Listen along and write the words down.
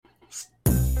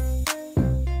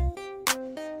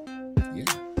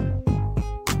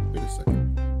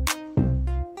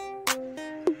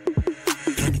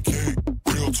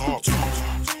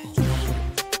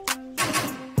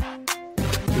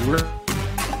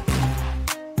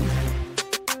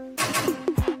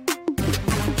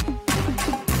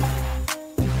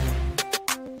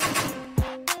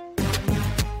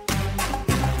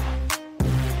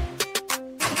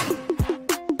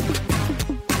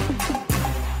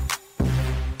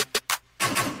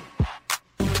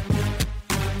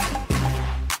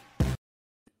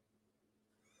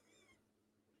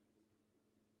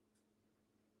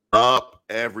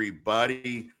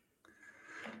everybody?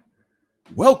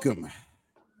 Welcome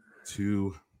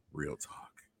to Real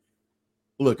Talk.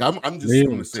 Look, I'm just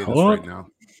going to say this right now.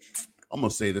 I'm going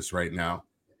to say this right now.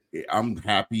 I'm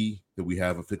happy that we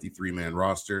have a 53-man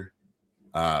roster.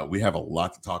 We have a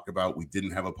lot to talk about. We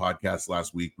didn't have a podcast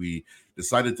last week. We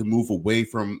decided to move away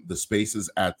from the spaces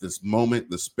at this moment.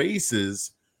 The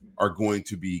spaces are going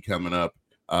to be coming up.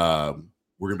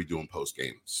 We're going to be doing post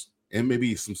games and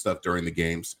maybe some stuff during the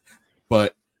games.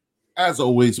 But as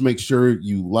always, make sure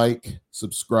you like,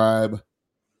 subscribe,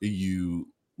 you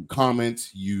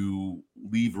comment, you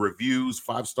leave reviews,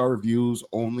 5-star reviews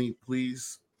only,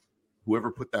 please.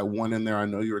 Whoever put that one in there, I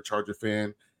know you're a Charger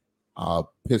fan.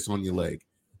 Piss on your leg.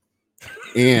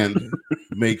 And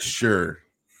make sure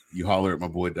you holler at my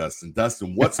boy Dustin.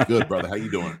 Dustin, what's good, brother? How you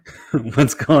doing?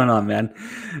 What's going on, man?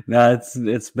 No,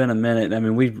 it's been a minute. I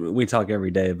mean, we talk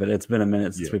every day, but it's been a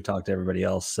minute since we've talked to everybody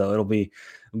else. So it'll be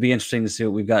interesting to see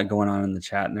what we've got going on in the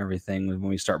chat and everything when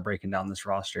we start breaking down this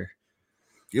roster.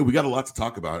 Yeah, we got a lot to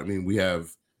talk about. I mean, we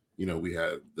have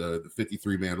the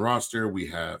 53-man roster. We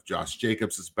have Josh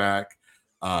Jacobs is back.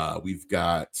 We've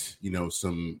got,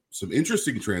 some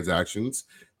interesting transactions.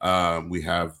 We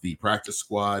have the practice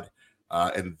squad.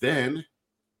 And then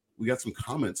we got some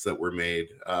comments that were made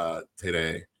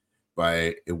today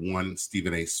by one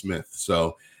Stephen A. Smith.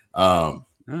 So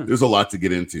there's a lot to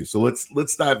get into. So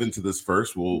let's dive into this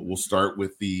first. We'll start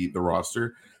with the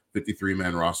roster,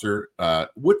 53-man roster.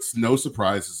 What's no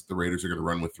surprise is the Raiders are going to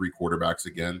run with 3 quarterbacks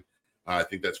again. I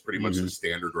think that's pretty much the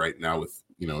standard right now with,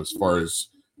 as far as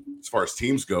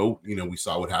teams go. We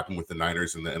saw what happened with the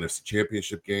Niners in the NFC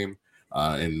Championship game.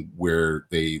 And where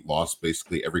they lost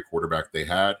basically every quarterback they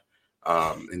had.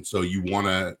 And so you want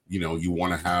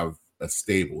to have a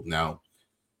stable. Now,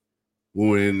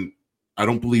 when I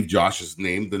don't believe Josh is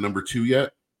named the number 2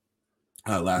 yet,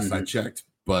 last I checked,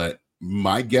 but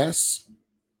my guess,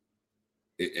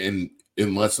 and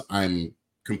unless I'm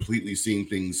completely seeing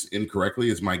things incorrectly,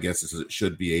 is my guess is it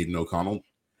should be Aiden O'Connell.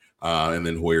 And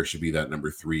then Hoyer should be that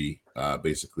number 3,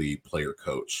 basically player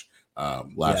coach,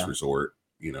 last resort,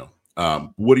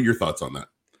 What are your thoughts on that?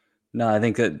 No, I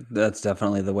think that's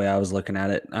definitely the way I was looking at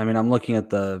it. I mean, I'm looking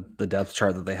at the depth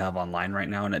chart that they have online right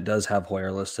now, and it does have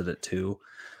Hoyer listed at 2,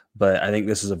 but I think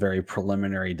this is a very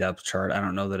preliminary depth chart. I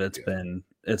don't know that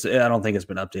I don't think it's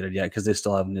been updated yet because they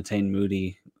still have Netane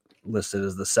Moody listed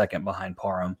as the second behind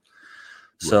Parham.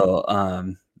 So,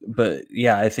 but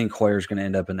yeah, I think Hoyer's going to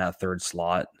end up in that 3rd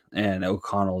slot, and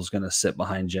O'Connell is going to sit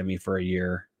behind Jimmy for a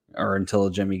year or until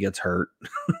Jimmy gets hurt.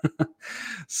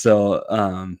 So,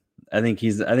 I think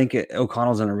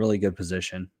O'Connell's in a really good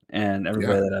position, and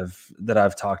everybody that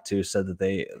I've talked to said that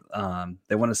they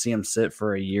want to see him sit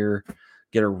for a year,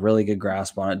 get a really good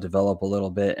grasp on it, develop a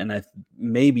little bit, and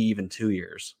maybe even 2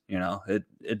 years.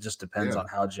 It just depends on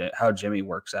how Jimmy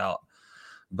works out.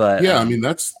 But I mean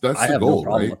that's the goal. I have no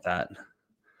problem with that.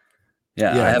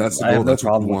 I have no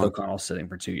problem with O'Connell sitting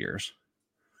for 2 years.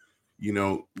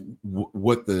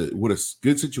 What a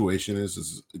good situation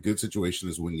is a good situation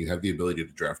is when you have the ability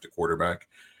to draft a quarterback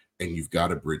and you've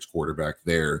got a bridge quarterback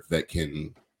there that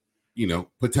can,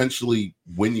 potentially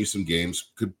win you some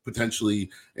games, could potentially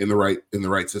in the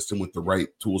right system with the right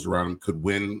tools around him, could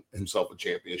win himself a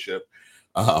championship.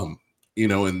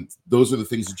 And those are the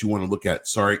things that you want to look at.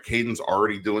 Sorry, Caden's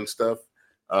already doing stuff.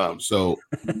 So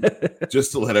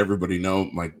just to let everybody know,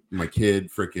 my kid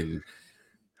freaking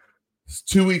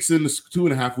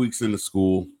 2.5 weeks into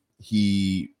school.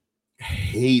 He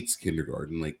hates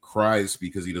kindergarten, cries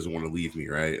because he doesn't want to leave me.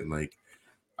 Right. And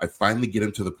I finally get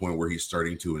him to the point where he's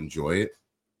starting to enjoy it.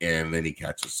 And then he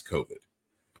catches COVID.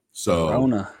 So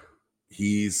Corona.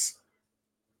 He's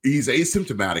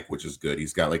asymptomatic, which is good.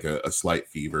 He's got a slight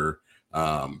fever.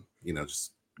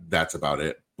 Just that's about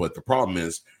it. But the problem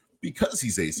is, because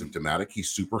he's asymptomatic, he's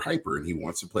super hyper and he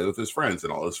wants to play with his friends,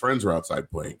 and all his friends are outside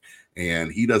playing.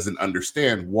 And he doesn't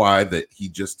understand why that he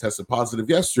just tested positive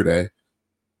yesterday,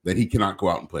 that he cannot go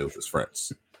out and play with his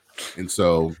friends. And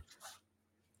so,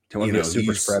 a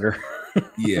super spreader.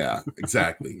 Yeah,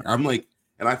 exactly. I'm and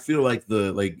I feel I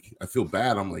feel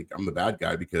bad. I'm the bad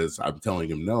guy because I'm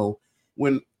telling him no,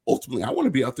 when ultimately I want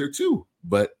to be out there too,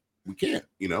 but we can't,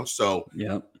 So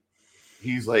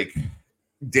he's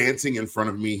dancing in front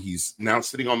of me. He's now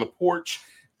sitting on the porch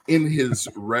in his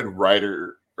Red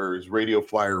Ryder or his Radio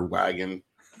Flyer wagon,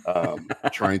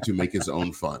 trying to make his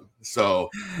own fun.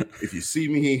 So if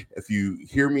you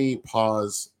hear me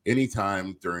pause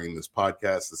anytime during this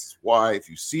podcast, this is why. If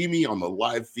you see me on the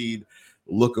live feed,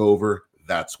 look over,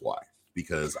 that's why,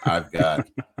 because I've got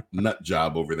Nut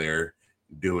Job over there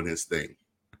doing his thing.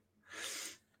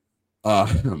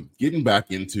 Getting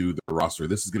back into the roster,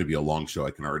 this is going to be a long show.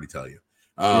 I can already tell you.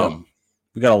 Yep.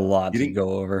 We got a lot to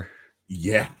go over.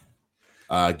 Yeah.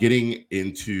 Getting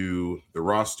into the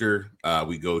roster,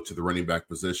 we go to the running back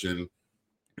position.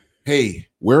 Hey,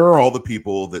 where are all the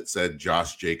people that said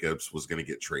Josh Jacobs was going to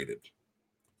get traded?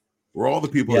 Where are all the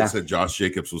people that said Josh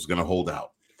Jacobs was going to hold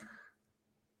out?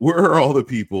 Where are all the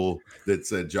people that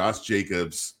said Josh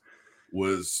Jacobs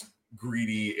was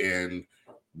greedy and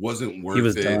wasn't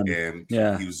worth it, done. and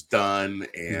he was done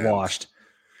and washed?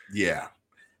 Yeah.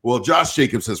 Well, Josh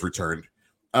Jacobs has returned,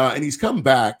 and he's come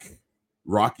back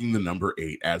rocking the number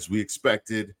 8 as we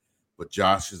expected. But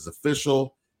Josh is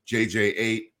official.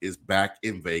 JJ8 is back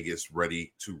in Vegas,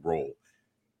 ready to roll.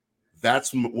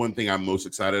 That's one thing I'm most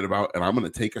excited about. And I'm going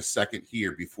to take a second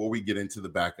here before we get into the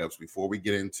backups, before we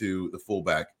get into the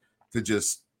fullback, to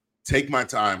just take my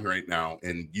time right now.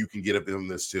 And you can get up in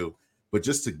this too, but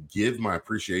just to give my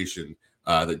appreciation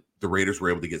that the Raiders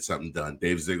were able to get something done.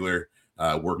 Dave Ziegler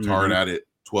worked hard at it,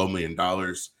 $12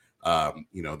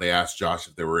 million. They asked Josh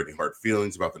if there were any hard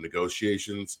feelings about the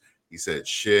negotiations. He said,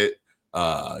 shit.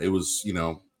 It was,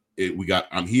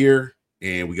 I'm here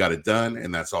and we got it done.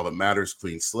 And that's all that matters.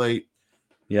 Clean slate.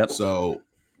 Yep. So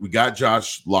we got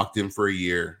Josh locked in for a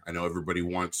year. I know everybody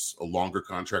wants a longer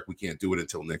contract. We can't do it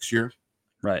until next year.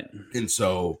 Right. And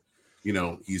so, he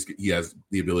has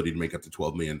the ability to make up to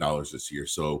 $12 million this year.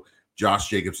 So Josh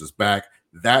Jacobs is back.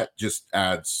 That just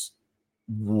adds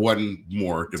one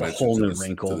more dimension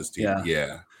to this team.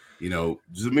 Yeah.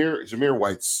 Zamir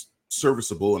White's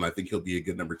serviceable, and I think he'll be a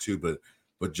good number 2,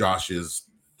 but Josh is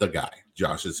the guy.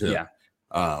 Josh is him. Yeah.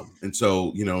 And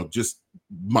so, just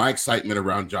my excitement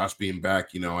around Josh being back,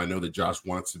 I know that Josh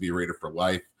wants to be a Raider for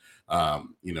life.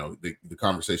 The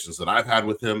conversations that I've had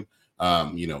with him,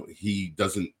 he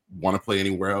doesn't want to play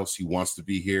anywhere else. He wants to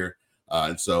be here.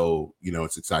 And so,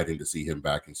 it's exciting to see him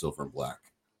back in silver and black.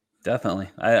 Definitely.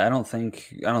 I don't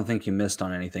think you missed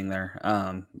on anything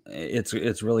there.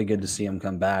 It's really good to see him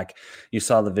come back. You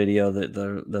saw the video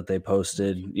that they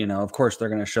posted. Of course they're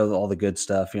going to show all the good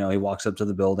stuff. He walks up to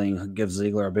the building, gives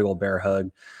Ziegler a big old bear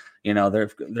hug. They're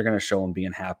going to show him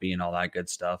being happy and all that good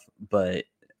stuff. But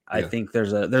I think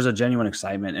there's a genuine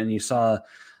excitement. And you saw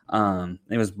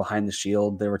it was behind the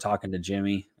shield. They were talking to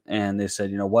Jimmy and they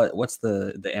said, what's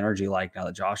the energy like now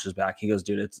that Josh is back? He goes,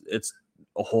 dude, it's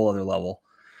a whole other level.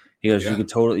 He goes, you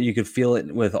could feel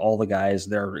it with all the guys.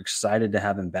 They're excited to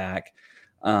have him back.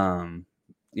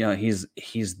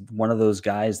 He's one of those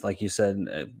guys, like you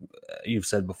said, you've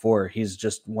said before, he's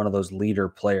just one of those leader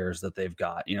players that they've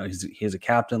got. He's a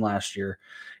captain last year.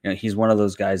 He's one of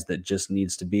those guys that just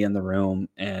needs to be in the room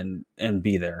and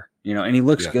be there. And he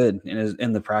looks good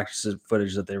in the practice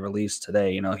footage that they released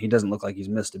today. He doesn't look like he's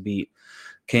missed a beat.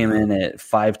 Came in at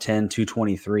 5'10",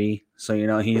 223.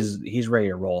 So he's ready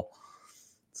to roll.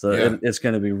 So it's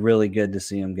going to be really good to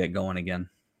see him get going again.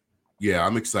 Yeah,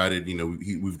 I'm excited.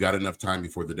 We've got enough time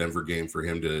before the Denver game for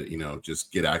him to,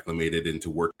 just get acclimated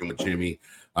into working with Jimmy,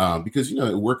 because,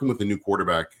 working with a new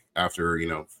quarterback after,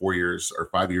 4 years or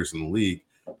 5 years in the league,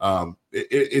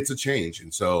 it's a change.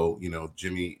 And so,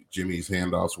 Jimmy's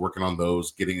handoffs, working on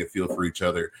those, getting a feel for each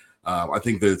other. I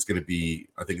think it's going to be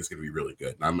really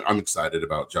good. And I'm excited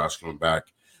about Josh coming back,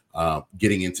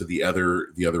 getting into the other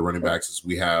running backs as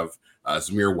we have.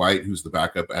 Zamir White, who's the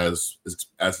backup as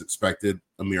expected.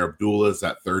 Amir Abdullah is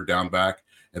that third down back,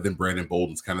 and then Brandon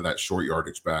Bolden's kind of that short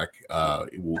yardage back,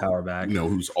 power back.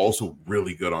 Who's also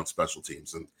really good on special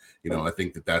teams. And I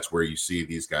think that's where you see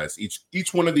these guys.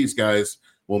 Each one of these guys,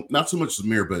 well, not so much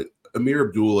Zamir, but Amir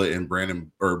Abdullah and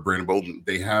Brandon Bolden,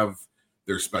 they have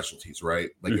their specialties, right?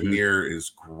 Like Amir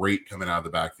is great coming out of the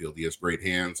backfield. He has great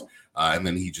hands, and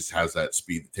then he just has that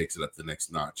speed that takes it up the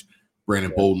next notch.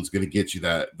 Brandon Bolden's going to get you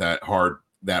that hard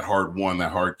 1,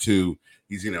 that hard 2.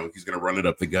 He's going to run it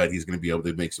up the gut. He's going to be able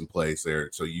to make some plays there.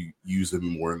 So you use him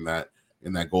more in that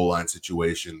goal line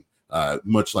situation,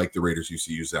 much like the Raiders used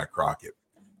to use Zach Crockett.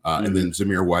 And then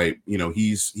Zamir White,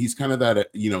 he's kind of that.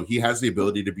 He has the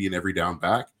ability to be an every down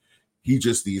back. He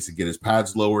just needs to get his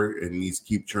pads lower and needs to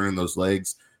keep churning those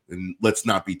legs. And let's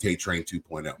not be Tate Train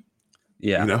 2.0.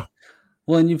 Yeah.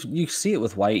 Well, and you see it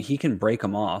with White. He can break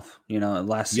them off.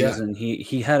 Last season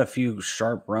he had a few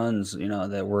sharp runs.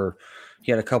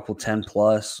 He had a couple 10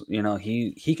 plus.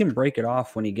 He can break it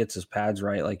off when he gets his pads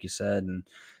right, like you said. And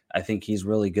I think he's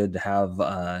really good to have.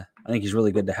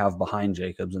 Behind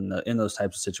Jacobs in those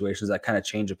types of situations. That kind of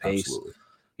change of pace. Absolutely.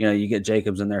 You get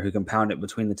Jacobs in there who can pound it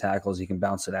between the tackles. He can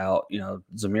bounce it out.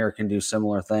 Zamir can do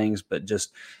similar things, but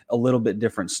just a little bit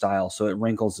different style. So it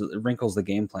wrinkles the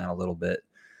game plan a little bit.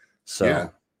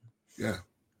 So, yeah.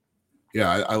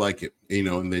 Yeah, I like it.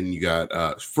 And then you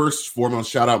got first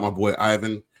foremost, shout out my boy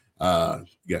Ivan.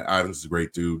 Yeah, Ivan's a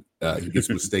great dude. He gets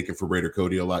mistaken for Raider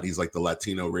Cody a lot. He's like the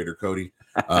Latino Raider Cody.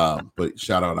 But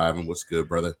shout out Ivan. What's good,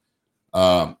 brother?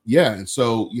 Yeah, and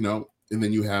so and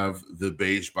then you have the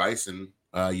beige bison,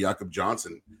 Jakob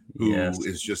Johnson, who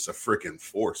is just a freaking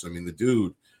force. I mean, the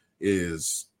dude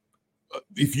is.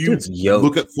 If you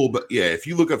look at fullback, if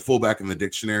you look at fullback in the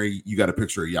dictionary, you got a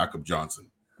picture of Jakob Johnson.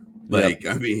 Like,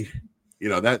 I mean,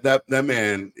 that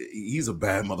man, he's a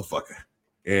bad motherfucker.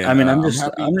 And I mean, I'm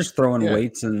just throwing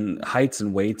weights and heights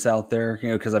and weights out there,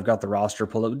 because I've got the roster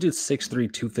pulled up. Dude's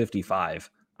 6'3",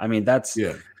 255. I mean, that's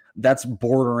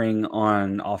bordering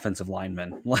on offensive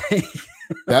linemen. Like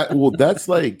that. Well, that's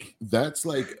like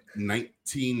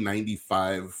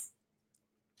 1995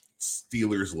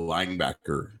 Steelers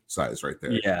linebacker size right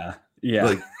there.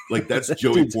 Yeah. Like that's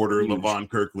Joey Porter, Levon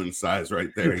Kirkland size right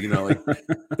there. Like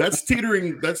that's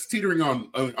teetering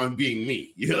on being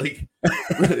me. I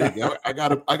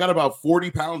got about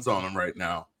 40 pounds on him right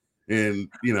now, and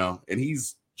and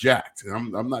he's jacked.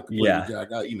 I'm not completely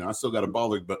jacked. I still got a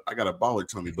baller, but I got a baller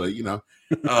tummy. But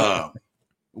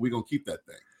we gonna keep that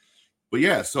thing. But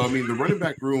yeah, so I mean, the running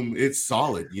back room, it's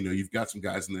solid. You've got some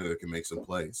guys in there that can make some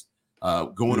plays.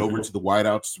 Going over to the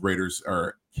wideouts, Raiders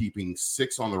are keeping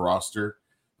 6 on the roster.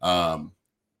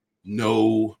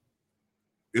 No,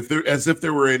 if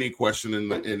there were any question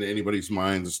in anybody's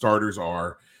mind, the starters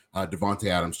are Devontae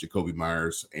Adams, Jacoby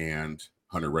Myers, and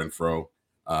Hunter Renfrow.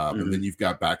 And then you've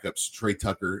got backups Trey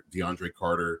Tucker, DeAndre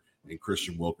Carter, and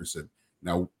Christian Wilkerson.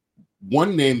 Now,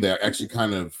 one name that actually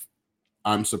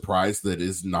I'm surprised that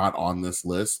is not on this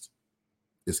list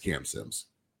is Cam Sims.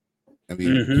 I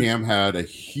mean, Cam had a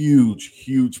huge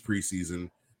preseason.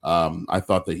 I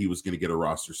thought that he was going to get a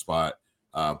roster spot,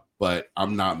 but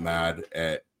I'm not mad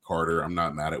at Carter. I'm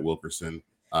not mad at Wilkerson.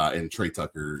 And Trey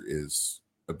Tucker is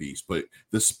a beast. But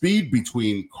the speed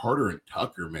between Carter and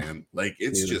Tucker, man, like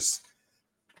it's just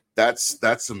that's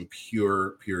some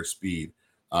pure speed.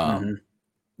 Who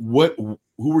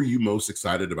were you most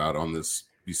excited about on this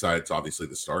besides obviously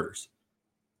the starters?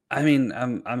 I mean,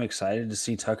 I'm excited to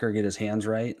see Tucker get his hands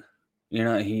right.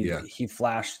 He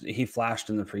flashed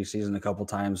in the preseason a couple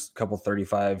times, couple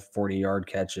 35, 40-yard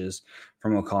catches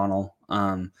from O'Connell.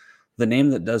 The name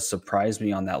that does surprise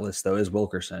me on that list though is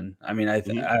Wilkerson. I mean, I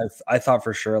thought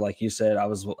for sure, like you said, I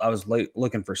was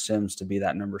looking for Sims to be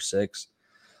that number 6.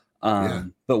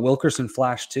 But Wilkerson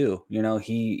flashed too.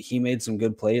 He made some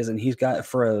good plays, and he's got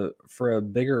for a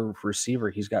bigger receiver,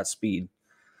 he's got speed.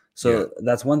 So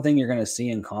that's one thing you're going to see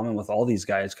in common with all these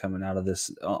guys coming out of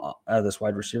this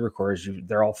wide receiver core is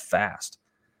they're all fast.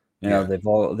 They've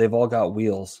all got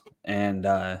wheels, and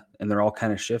they're all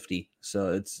kind of shifty.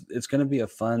 So it's going to be a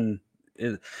fun.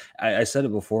 I said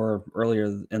it before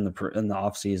earlier in the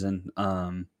off season.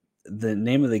 The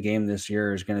name of the game this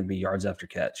year is going to be yards after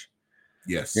catch.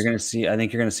 Yes, I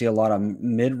think you're going to see a lot of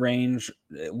mid-range.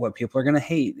 What people are going to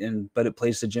hate, but it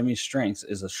plays to Jimmy's strengths,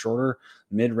 is a shorter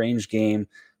mid-range game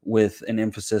with an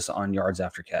emphasis on yards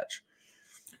after catch.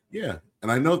 Yeah,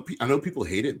 and I know people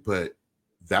hate it, but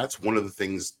that's one of the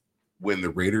things when the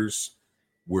Raiders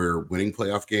were winning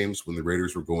playoff games, when the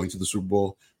Raiders were going to the Super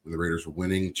Bowl, when the Raiders were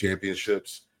winning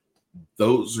championships.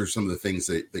 Those are some of the things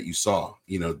that you saw.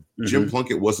 Jim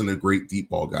Plunkett wasn't a great deep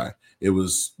ball guy. It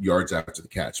was yards after the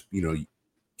catch.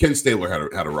 Ken Stabler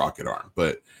had a rocket arm,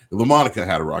 but LaMonica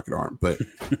had a rocket arm. But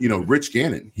Rich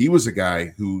Gannon, he was a guy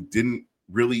who didn't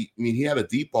really. I mean, he had a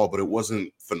deep ball, but it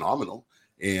wasn't phenomenal,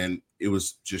 and it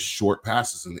was just short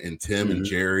passes. And Tim and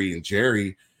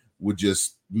Jerry would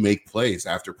just make plays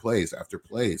after plays after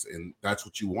plays, and that's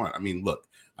what you want. I mean, look.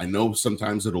 I know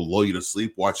sometimes it'll lull you to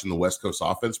sleep watching the West Coast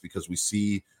offense because we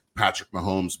see Patrick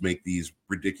Mahomes make these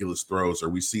ridiculous throws, or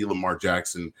we see Lamar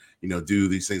Jackson, do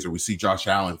these things, or we see Josh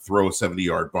Allen throw a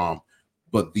 70-yard bomb.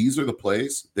 But these are the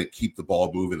plays that keep the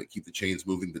ball moving, that keep the chains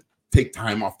moving, that take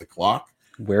time off the clock.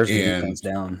 Where's the defense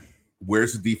down?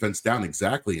 Where's the defense down?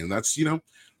 Exactly. And that's,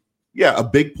 a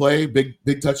big play,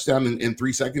 big touchdown in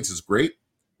 3 seconds is great.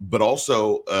 But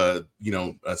also, a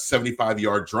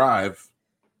 75-yard drive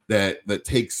that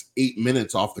takes 8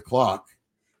 minutes off the clock.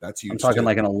 That's huge. I'm talking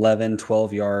like an 11,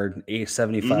 12 yard,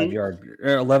 75 yard,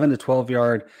 11 to 12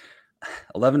 yard,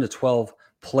 11 to 12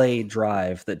 play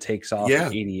drive that takes off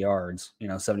 80 yards,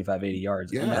 75, 80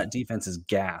 yards. Yeah. And that defense is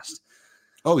gassed.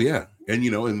 Oh yeah.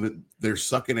 And they're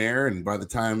sucking air. And by the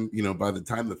time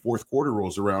the fourth quarter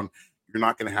rolls around, you're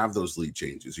not going to have those lead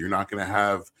changes. You're not going to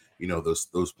have,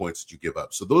 those points that you give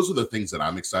up. So those are the things that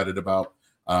I'm excited about.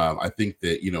 I think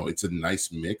that, it's a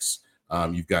nice mix.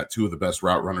 You've got two of the best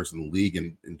route runners in the league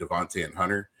in Devontae and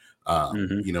Hunter.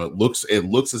 Mhm. It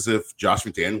looks as if Josh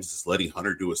McDaniels is letting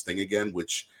Hunter do his thing again,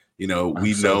 which we so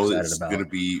know excited is about. going to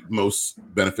be most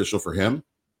beneficial for him.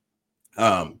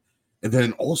 And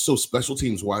then also special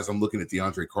teams wise, I'm looking at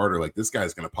DeAndre Carter. Like, this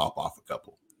guy's going to pop off a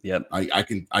couple. Yep. I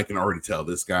can already tell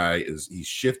this guy he's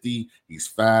shifty, he's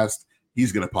fast,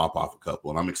 he's going to pop off a couple,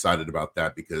 and I'm excited about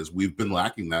that because we've been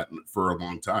lacking that for a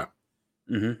long time.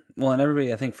 Mm-hmm. Well, and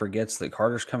everybody I think forgets that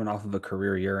Carter's coming off of a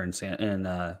career year in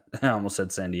I almost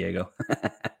said San Diego,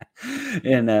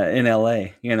 in LA.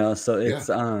 So it's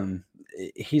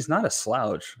he's not a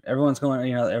slouch. Everyone's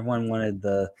going. Everyone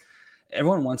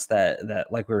wants that,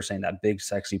 like we were saying, that big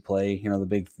sexy play.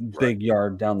 The big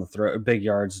yard down the throat, big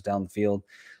yards down the field.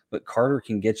 But Carter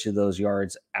can get you those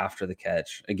yards after the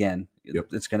catch. Again,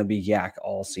 It's going to be yak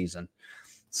all season.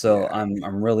 So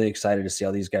I'm really excited to see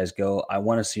how these guys go. I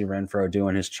want to see Renfrow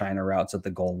doing his China routes at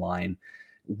the goal line.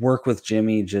 Work with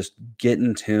Jimmy, just get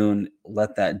in tune,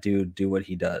 let that dude do what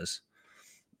he does.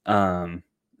 I'm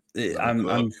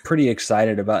pretty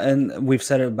excited about, and we've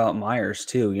said it about Myers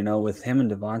too. With him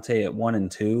and Devontae at 1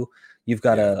 and 2, you've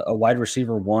got a wide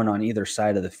receiver 1 on either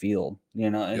side of the field.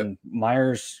 And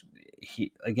Myers,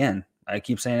 I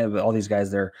keep saying it, but all these guys,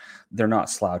 they're not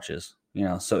slouches.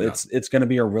 So it's going to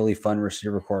be a really fun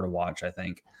receiver core to watch, I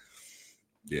think.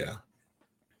 Yeah.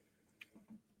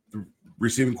 The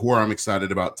receiving core, I'm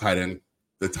excited about. The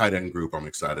tight end group, I'm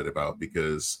excited about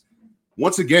because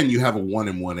once again, you have a 1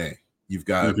 and 1A. You've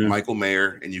got Michael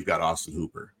Mayer and you've got Austin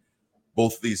Hooper.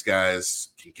 Both of these guys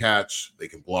can catch, they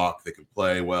can block, they can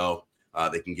play well,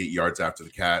 they can get yards after the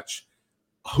catch.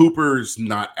 Hooper's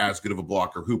not as good of a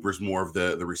blocker. Hooper's more of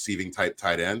the receiving type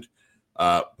tight end.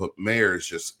 But Mayer is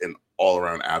just an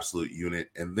all-around absolute unit.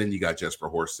 And then you got Jesper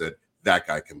Horsted. That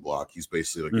guy can block. He's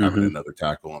basically like having another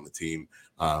tackle on the team,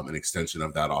 an extension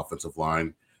of that offensive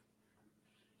line.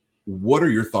 What are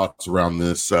your thoughts around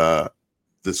this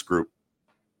group?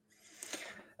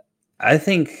 I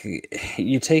think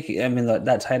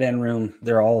that tight end room,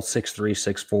 they're all 6'3",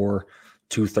 6'4",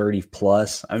 230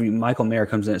 plus. Michael Mayer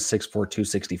comes in at 6'4",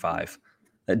 265.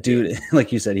 That dude,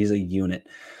 like you said, he's a unit.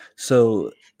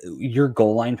 So your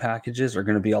goal line packages are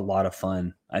going to be a lot of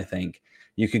fun, I think.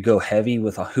 You could go heavy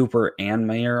with a Hooper and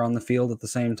Mayer on the field at the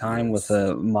same time with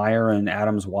a Meyer and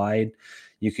Adams wide.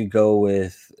 You could go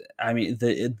with,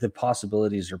 the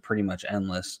possibilities are pretty much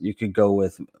endless. You could go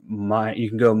with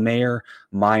Mayer,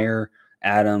 Meyer,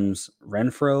 Adams,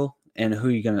 Renfrow, and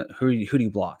who do you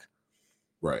block?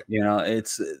 Right.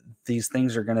 It's these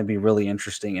things are going to be really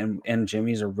interesting, and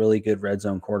Jimmy's a really good red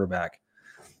zone quarterback.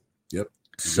 Yep.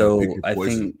 So I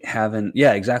think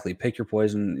pick your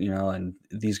poison, and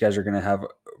these guys are going to have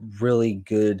really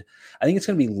good. I think it's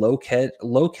going to be low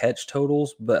catch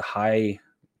totals, but high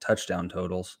touchdown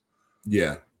totals.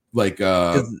 Yeah, like these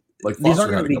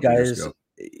aren't going to be guys.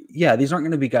 Yeah, these aren't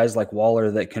going to be guys like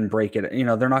Waller that can break it.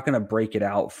 They're not going to break it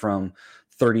out from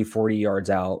 30, 40 yards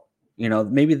out.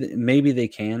 Maybe they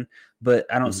can, but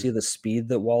I don't see the speed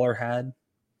that Waller had.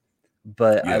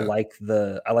 But I like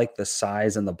the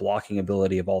size and the blocking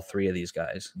ability of all three of these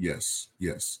guys. Yes.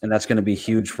 And that's going to be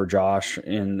huge for Josh,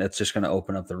 and it's just going to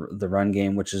open up the run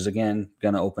game, which is again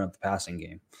going to open up the passing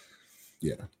game.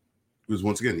 Yeah, because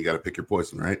once again, you got to pick your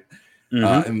poison, right?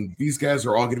 And these guys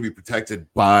are all going to be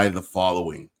protected by the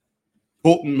following: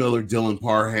 Colton Miller, Dylan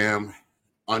Parham,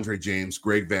 Andre James,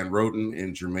 Greg Van Roten,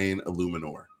 and Jermaine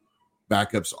Illuminor.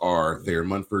 Backups are Thayer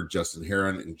Munford, Justin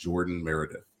Herron, and Jordan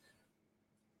Meredith.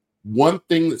 One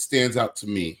thing that stands out to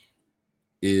me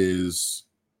is,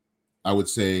 I would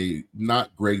say,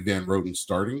 not Greg Van Roten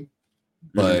starting,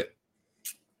 but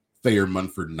Thayer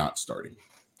Munford not starting.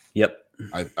 Yep.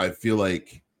 I feel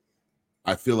like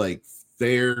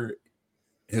Thayer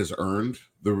has earned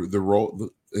the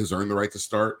role, has earned the right to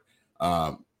start.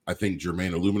 I think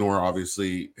Jermaine Illuminor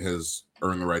obviously has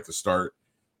earned the right to start.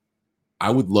 I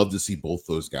would love to see both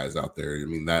those guys out there.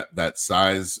 That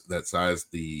size,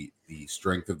 the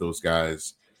strength of those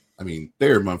guys.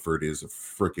 Thayer Munford is a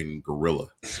freaking gorilla.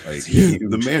 Like,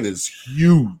 the man is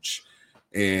huge,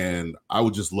 and I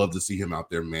would just love to see him out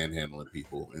there manhandling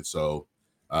people. And so,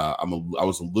 I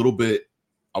was a little bit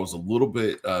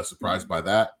surprised by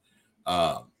that.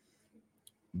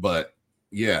 But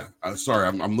yeah, sorry,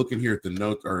 I'm looking here at the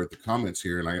note or at the comments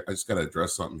here, and I just got to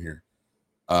address something here.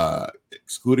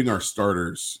 Excluding our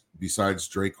starters, besides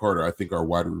Drake Carter, I think our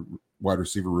wide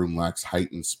receiver room lacks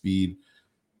height and speed.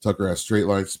 Tucker has straight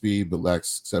line speed, but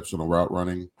lacks exceptional route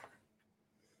running.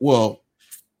 Well,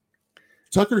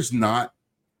 Tucker's not.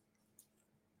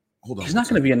 Hold on. He's not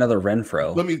going to be another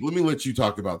Renfrow. Let me let you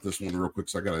talk about this one real quick,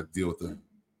 so I got to deal with it.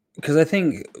 Because I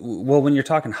think, well, when you're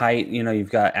talking height, you've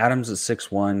got Adams at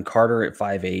 6'1", Carter at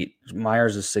 5'8",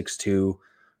 Myers is 6'2",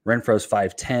 Renfro's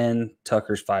 5'10",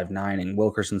 Tucker's 5'9", and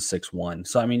Wilkerson's 6'1".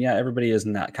 So, I mean, yeah, everybody is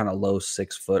in that kind of low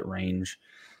 6-foot range.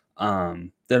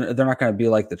 They're not going to be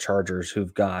like the Chargers,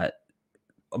 who've got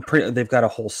they've got a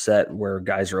whole set where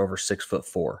guys are over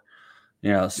 6'4",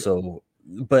 so,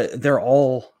 but they're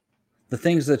all the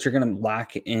things that you're going to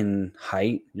lack in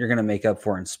height, you're going to make up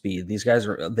for in speed. These guys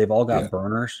they've all got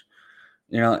burners,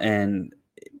 and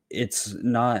it's something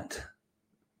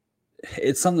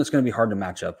that's going to be hard to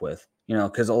match up with,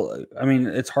 because I mean,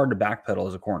 it's hard to backpedal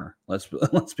as a corner. Let's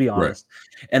be honest.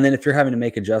 Right. And then if you're having to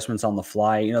make adjustments on the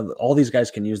fly, all these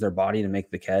guys can use their body to make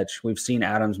the catch. We've seen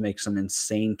Adams make some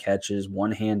insane catches,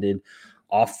 one-handed,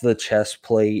 off the chest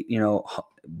plate,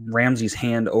 Ramsey's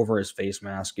hand over his face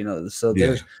mask, so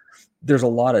there's a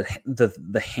lot of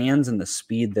the hands and the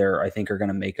speed there, I think, are going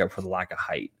to make up for the lack of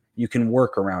height. You can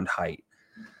work around height.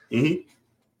 Mm-hmm.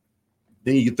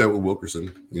 Then you get that with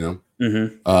Wilkerson,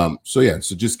 Mm-hmm.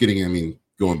 So just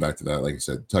going back to that, like I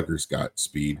said, Tucker's got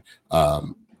speed.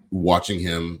 Watching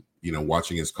him,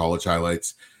 watching his college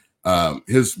highlights,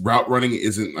 his route running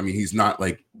he's not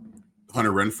like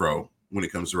Hunter Renfrow when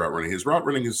it comes to route running. His route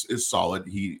running is solid.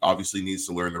 He obviously needs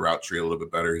to learn the route tree a little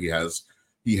bit better. He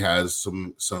has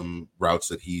some routes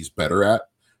that he's better at.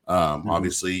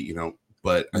 Obviously,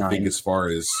 but I think as far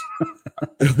as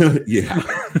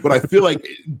but I feel like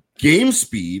game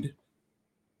speed,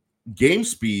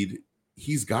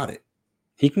 he's got it.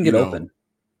 He can get open.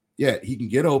 Yeah, he can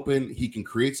get open. He can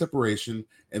create separation,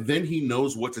 and then he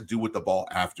knows what to do with the ball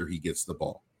after he gets the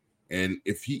ball. And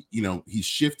if he's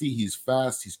shifty, he's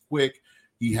fast, he's quick.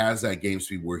 He has that game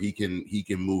speed where he can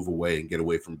move away and get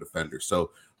away from defenders. So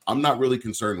I'm not really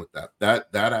concerned with that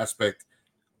aspect.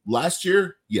 Last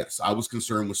year, yes, I was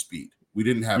concerned with speed. We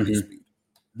didn't have any speed.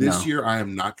 This year, I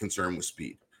am not concerned with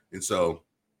speed. And so,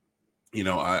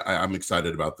 I'm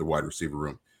excited about the wide receiver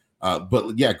room.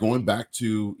 But yeah, going back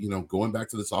to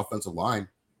this offensive line,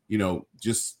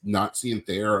 just not seeing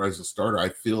Thayer as a starter, I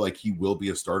feel like he will be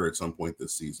a starter at some point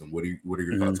this season. What are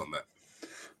your thoughts on that?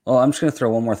 Well, I'm just going to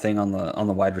throw one more thing on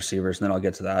the wide receivers, and then I'll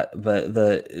get to that. But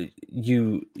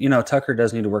Tucker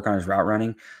does need to work on his route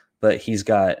running, but he's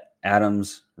got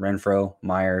Adams, Renfrow,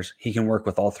 Myers. He can work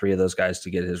with all three of those guys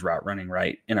to get his route running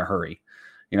right in a hurry.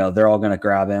 They're all going to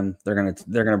grab him. They're going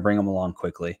to bring him along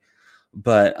quickly.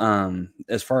 But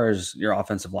as far as your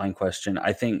offensive line question,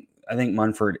 I think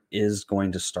Munford is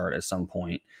going to start at some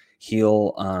point.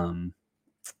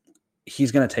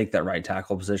 He's going to take that right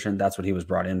tackle position. That's what he was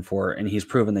brought in for, and he's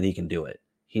proven that he can do it.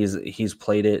 He's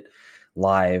played it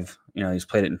live. He's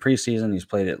played it in preseason. He's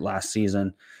played it last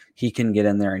season. He can get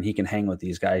in there and he can hang with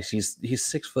these guys. He's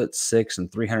 6'6"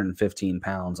 and 315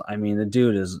 pounds. I mean, the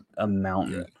dude is a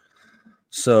mountain. Yeah.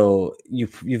 So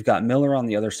you've got Miller on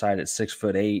the other side at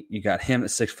 6'8". You got him at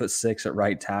 6'6" at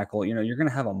right tackle. You're going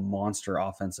to have a monster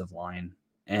offensive line.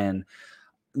 And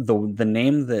the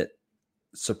name that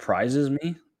surprises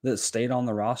me that stayed on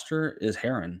the roster is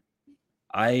Heron.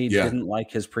 I didn't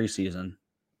like his preseason.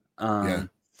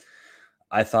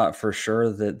 I thought for sure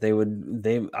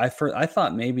that I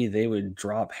thought maybe they would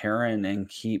drop Heron and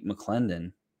keep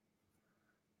McClendon.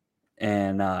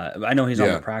 And I know he's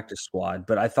on the practice squad,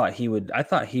 but I thought he would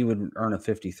earn a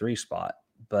 53 spot.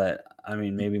 But I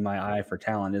mean, maybe my eye for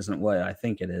talent isn't what I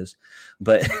think it is.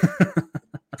 But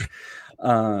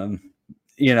I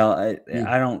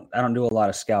don't do a lot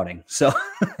of scouting. So,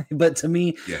 but to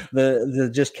me, the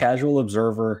just casual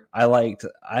observer, I liked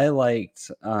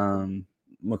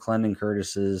McClendon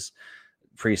Curtis's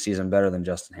preseason better than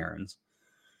Justin Heron's.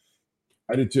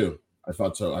 I did too. I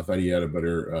thought so. I thought he had a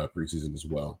better preseason as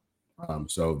well.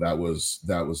 So that was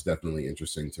definitely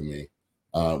interesting to me.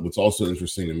 What's also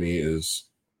interesting to me is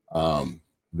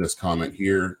this comment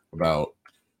here about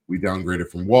we downgraded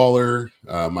from Waller.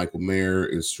 Michael Mayer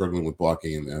is struggling with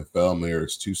blocking in the NFL. Mayer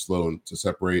is too slow to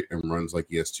separate and runs like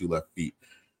he has two left feet.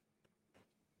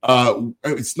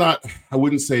 It's not. I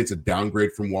wouldn't say it's a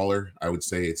downgrade from Waller. I would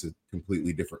say it's a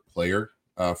completely different player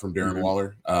from Darren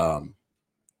Waller.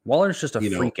 Waller's just a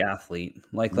freak athlete.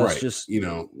 Like, let's just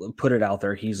put it out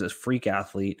there. He's a freak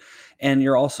athlete. And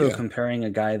you're also comparing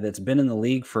a guy that's been in the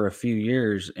league for a few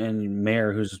years and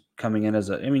Mayer, who's coming in he's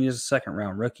a second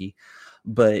round rookie,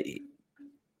 but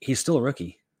he's still a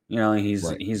rookie.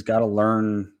 He's got to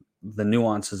learn the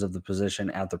nuances of the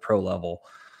position at the pro level.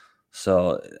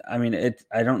 So, I mean,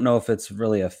 I don't know if it's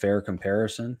really a fair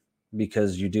comparison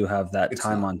because you do have that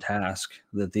time on task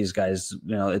that these guys,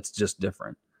 it's just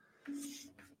different.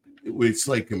 It's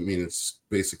like, it's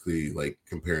basically like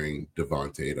comparing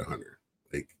Devontae to Hunter.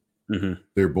 Like,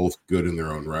 they're both good in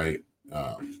their own right.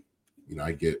 You know,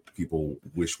 I get people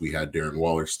wish we had Darren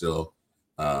Waller still,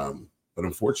 but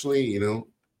unfortunately, you know,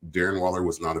 Darren Waller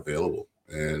was not available,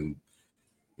 and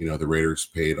you know the Raiders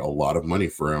paid a lot of money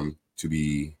for him to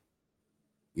be,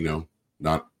 you know,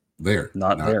 not there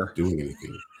doing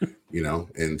anything, you know,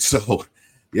 and so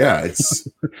yeah, it's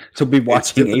to be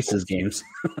watching Aces games,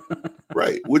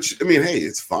 right? Which I mean, hey,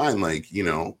 it's fine. Like you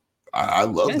know, I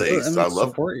love the Aces. I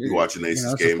love watching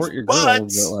Aces games, support your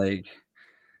girls, but like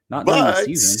not during the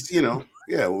season. You know,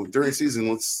 yeah, well, during season,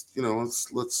 let's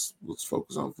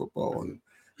focus on football and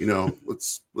you know,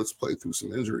 let's play through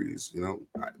some injuries, you know.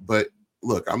 But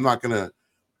look, I'm not gonna,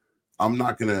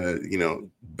 you know,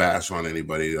 bash on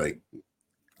anybody. Like,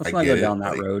 let's not go down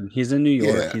that road. He's in New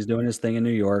York. Yeah. He's doing his thing in New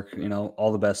York. You know,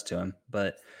 all the best to him.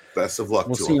 But best of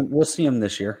luck to him. We'll see him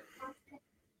this year.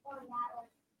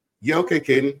 Yeah, okay,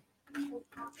 Caden.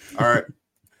 All right.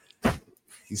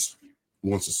 He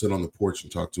wants to sit on the porch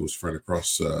and talk to his friend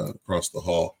across the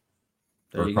hall,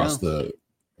 or across the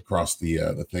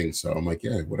thing. So I'm like,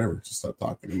 yeah, whatever. Just stop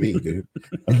talking to me, dude.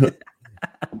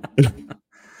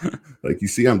 Like, you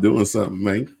see, I'm doing something,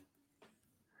 man.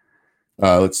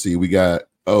 Let's see. We got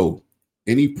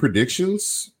any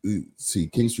predictions? Let's see,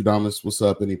 Kingstradamus, what's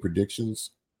up? Any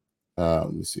predictions?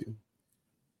 Let me see.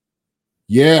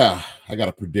 Yeah, I got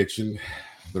a prediction.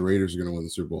 The Raiders are going to win the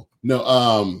Super Bowl. No,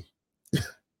 I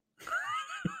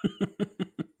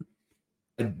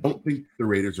don't think the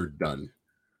Raiders are done.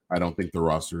 I don't think the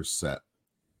roster is set.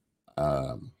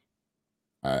 I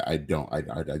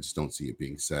just don't see it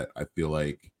being set. I feel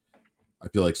like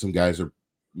some guys are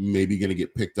maybe going to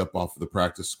get picked up off of the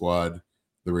practice squad.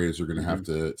 The Raiders are going to have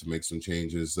to make some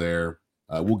changes there.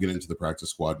 We'll get into the practice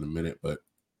squad in a minute, but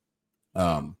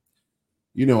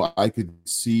you know, I could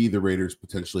see the Raiders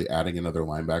potentially adding another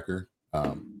linebacker.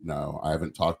 No, I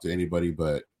haven't talked to anybody,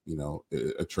 but you know,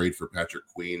 a trade for Patrick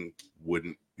Queen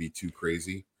wouldn't be too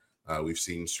crazy. We've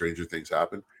seen stranger things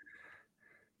happen.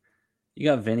 You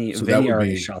got Vinny. So Vinny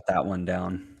already shot that one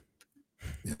down.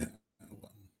 Yeah.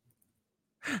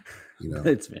 You know,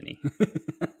 it's Vinny.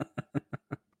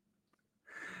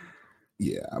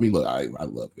 Yeah, I mean, look, I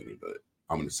love Vinny, but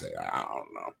I'm going to say I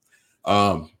don't know.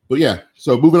 But yeah,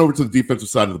 so moving over to the defensive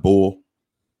side of the ball,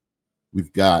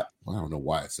 we've got, well, I don't know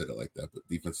why I said it like that, but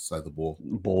defensive side of the ball.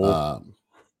 Bull.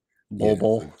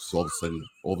 So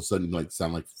all of a sudden, like,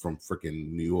 sound like from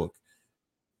freaking New York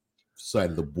side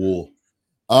of the bull.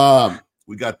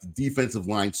 We got the defensive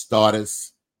line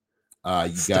starters.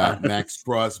 You got Max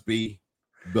Crosby,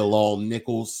 Bilal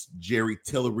Nichols, Jerry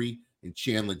Tillery, and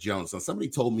Chandler Jones. Now, somebody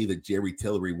told me that Jerry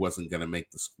Tillery wasn't going to make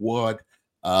the squad.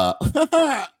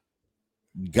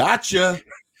 Gotcha.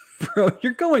 Bro,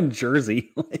 you're going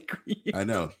Jersey. I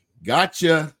know.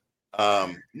 Gotcha.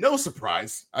 No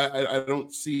surprise. I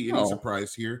don't see any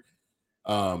surprise here.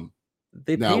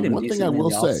 They paid him one thing I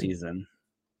will say.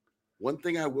 One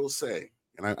thing I will say,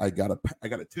 and I gotta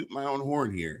toot my own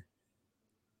horn here.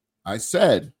 I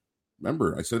said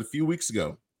a few weeks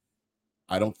ago,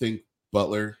 I don't think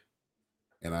Butler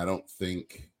and I don't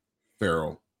think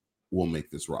Farrell will make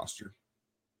this roster.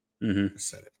 Mm-hmm. I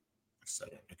said it.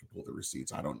 I can pull the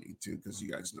receipts. I don't need to because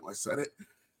you guys know I said it.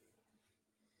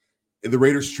 And the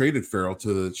Raiders traded Farrell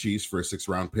to the Chiefs for a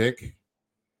 6th-round pick.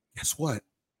 Guess what?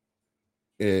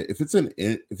 If it's an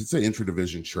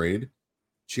intra-division trade,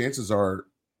 chances are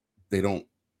they don't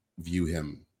view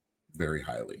him very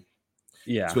highly.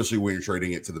 Yeah, especially when you're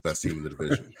trading it to the best team in the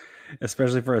division,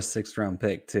 especially for a 6th-round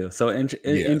pick too. So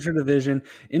intra-division,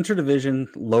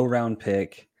 low round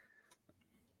pick.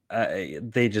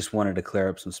 They just wanted to clear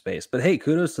up some space. But hey,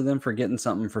 kudos to them for getting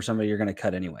something for somebody you're going to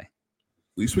cut anyway.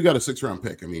 At least we got a 6th-round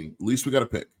pick. I mean, at least we got a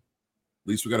pick.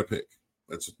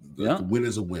 That's the win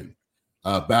is a win.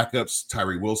 Backups: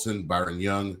 Tyree Wilson, Byron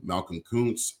Young, Malcolm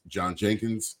Kuntz, John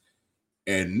Jenkins,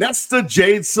 and Nesta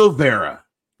Jade Silvera,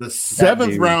 the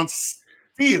 7th-round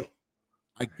steal.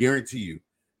 I guarantee you,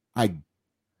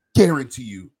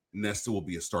 Nesta will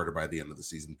be a starter by the end of the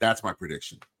season. That's my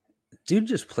prediction. Dude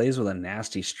just plays with a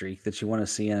nasty streak that you want to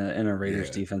see in a Raiders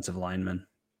defensive lineman.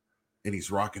 And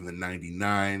he's rocking the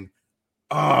 99.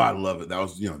 Oh, I love it. That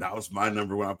was my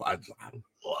number one. I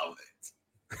love it.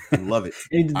 I love it.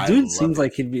 Dude seems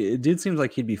like he'd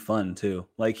be fun too.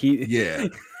 Like he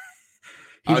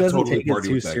doesn't take it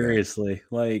too seriously.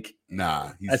 Like,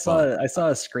 nah, I saw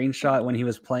a screenshot when he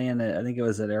was playing it. I think it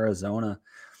was at Arizona,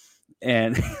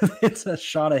 and it's a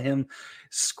shot of him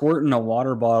squirting a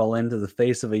water bottle into the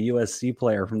face of a USC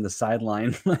player from the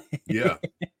sideline. Yeah,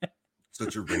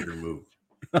 such a Raider move.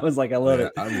 I was like, I love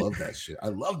it. I love that shit.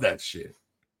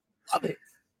 Love it.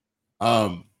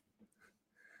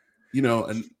 You know,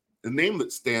 and name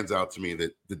that stands out to me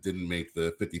that didn't make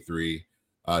the 53,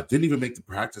 didn't even make the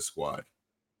practice squad.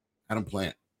 Adam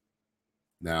Plant.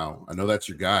 Now, I know that's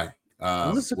your guy. It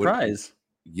was a surprise.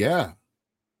 Yeah.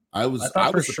 I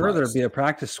thought for sure there'd be a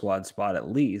practice squad spot at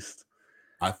least.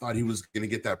 I thought he was going to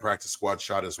get that practice squad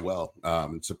shot as well.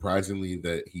 Surprisingly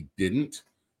that he didn't.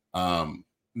 Now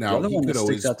the other one that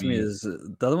sticks out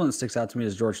to me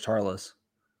is George Tarlas.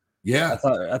 Yeah,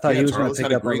 I thought he was going to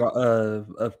pick up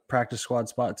a practice squad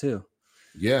spot too.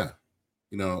 Yeah,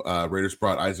 Raiders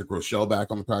brought Isaac Rochelle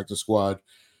back on the practice squad.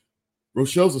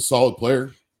 Rochelle's a solid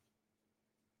player.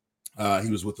 He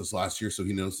was with us last year, so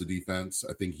he knows the defense.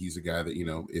 I think he's a guy that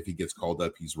if he gets called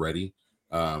up, he's ready.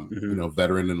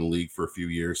 Veteran in the league for a few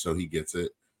years, so he gets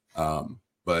it.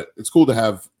 But it's cool to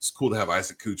have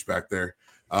Isaac Cooch back there,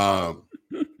 and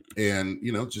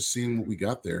just seeing what we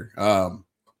got there.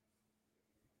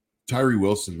 Tyree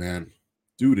Wilson, man,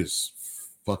 dude is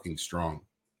fucking strong.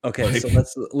 Okay,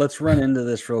 so let's run into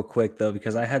this real quick though,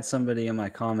 because I had somebody in my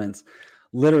comments,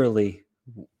 literally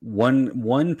one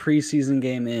preseason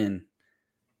game in,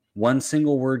 one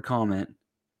single word comment,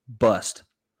 bust.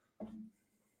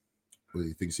 Well,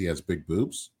 he thinks he has big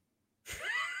boobs.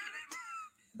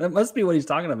 That must be what he's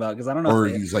talking about, because I don't know. Or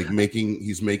he's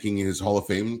making his Hall of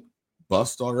Fame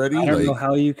bust already. I don't know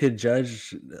how you could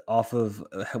judge off of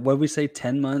what we say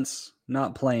 10 months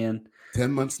not playing.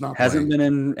 10 months not hasn't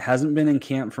playing. Hasn't been in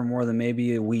camp for more than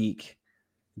maybe a week.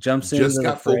 Jumps into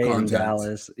the fray in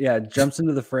Dallas. Yeah, jumps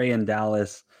into the fray in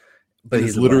Dallas. But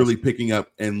he's literally picking up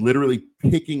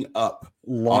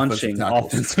launching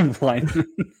offensive linemen.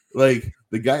 Like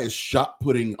the guy is shot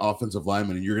putting offensive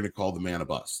linemen, and you're going to call the man a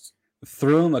bust.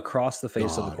 Threw him across the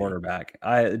face of the quarterback.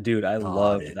 I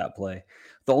loved that play.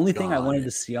 The only thing I wanted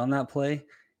to see on that play,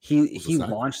 he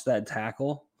launched that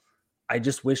tackle. I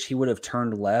just wish he would have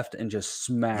turned left and just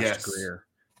smashed Greer.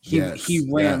 He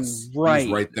ran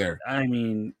right there. I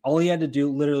mean, all he had to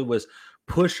do literally was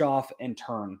push off and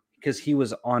turn because he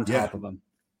was on top of him.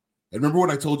 I remember when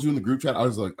I told you in the group chat, I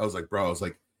was like, bro, I was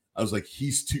like,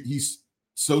 he's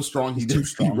so strong. He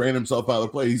ran himself out of the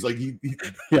play. He's like,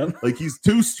 like he's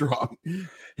too strong.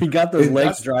 He got those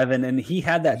legs driving, and he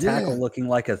had that tackle looking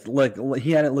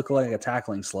he had it look like a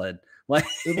tackling sled. Like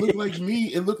it looked like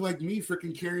me. It looked like me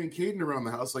freaking carrying Caden around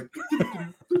the house, like.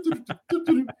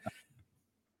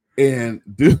 And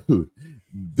dude,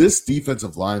 this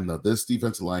defensive line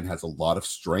has a lot of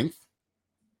strength.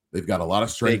 They've got a lot of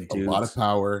strength, a lot of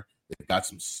power. They've got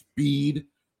some speed,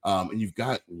 and you've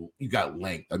got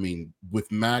length. I mean,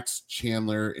 with Max,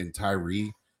 Chandler, and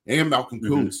Tyree, and Malcolm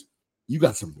Kuntz, you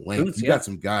got some length. You got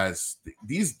some guys.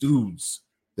 These dudes,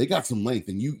 they got some length,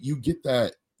 and you get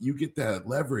that. You get that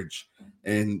leverage,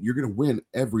 and you're going to win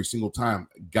every single time.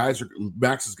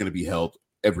 Max is going to be held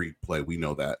every play. We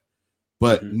know that.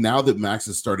 But now that Max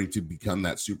is starting to become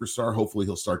that superstar, hopefully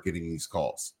he'll start getting these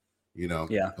calls.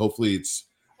 Hopefully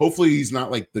he's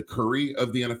not like the Curry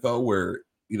of the NFL where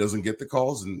he doesn't get the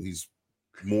calls and he's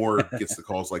more gets the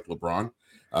calls like LeBron.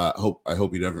 I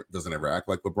hope he doesn't ever act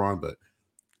like LeBron, but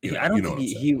I don't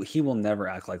think he will never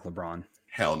act like LeBron.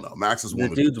 Hell no. Max is one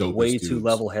of the dude's dopest way dudes. Too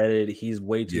level-headed. He's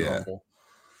way too humble.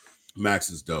 Max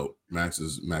is dope. Max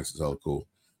is hella cool.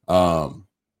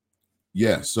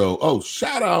 So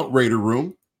shout out Raider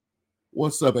Room.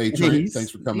 What's up, A-Train?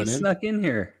 Thanks for coming in. Snuck in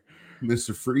here.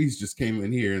 Mr. Freeze just came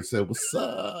in here and said, "What's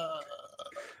up?"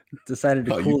 Decided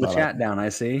to cool the chat down, I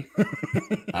see.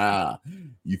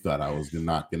 You thought I was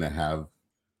not gonna have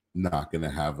a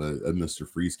Mr.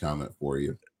 Freeze comment for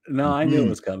you. No, I knew it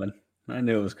was coming.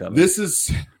 This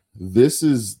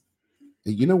is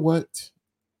you know what?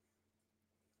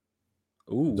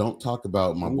 Ooh. Don't talk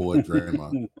about my boy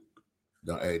Draymond.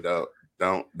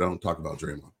 Don't talk about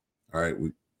Draymond. All right,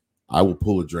 I will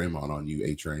pull a Draymond on you,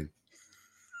 A-Train.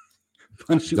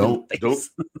 Don't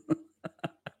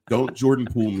Jordan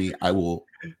Poole me.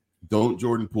 Don't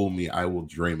Jordan Poole me. I will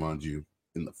Draymond you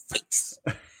in the face.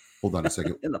 Hold on a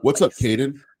second. What's up,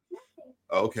 Caden?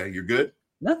 Okay, you're good.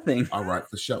 Nothing. All right,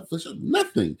 for sure.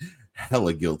 Nothing.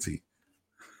 Hella guilty.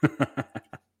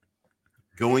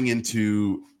 Going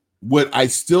into what I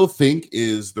still think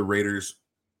is the Raiders'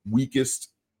 weakest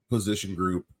position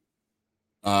group,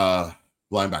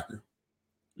 linebacker.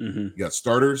 You got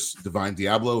starters, Divine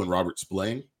Diablo and Robert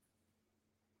Spillane.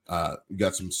 You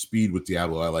got some speed with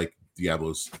Diablo. I like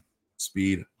Diablo's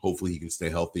speed. Hopefully he can stay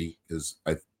healthy because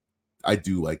I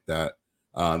do like that.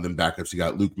 Then backups, you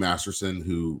got Luke Masterson,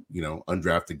 who,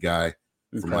 undrafted guy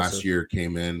from last year,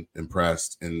 came in,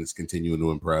 impressed, and is continuing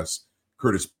to impress.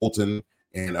 Curtis Bolton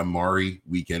and Amari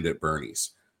Weekend at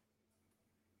Bernie's.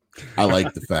 I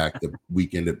like the fact that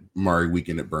Weekend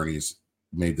at Bernie's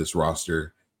made this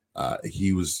roster.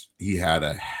 He had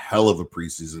a hell of a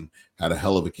preseason, had a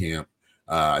hell of a camp.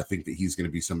 I think that he's going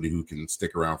to be somebody who can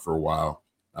stick around for a while,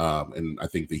 and I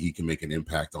think that he can make an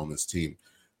impact on this team.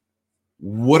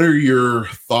 What are your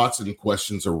thoughts and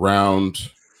questions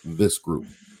around this group?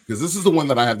 Because this is the one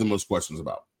that I have the most questions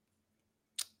about.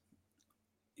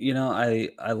 You know, I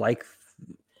like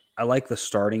the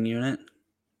starting unit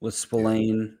with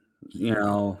Spillane. You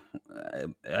know,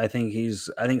 I think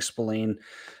Spillane.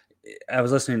 I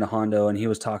was listening to Hondo, and he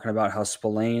was talking about how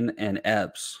Spillane and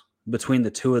Epps, between the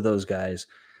two of those guys,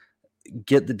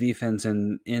 get the defense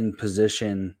in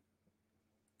position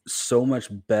so much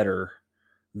better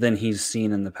than he's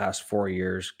seen in the past 4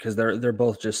 years, because they're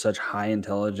both just such high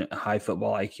intelligent, high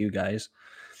football IQ guys.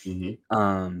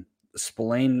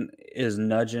 Spillane is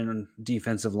nudging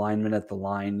defensive linemen at the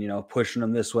line, you know, pushing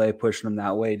them this way, pushing them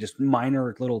that way, just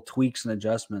minor little tweaks and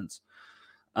adjustments.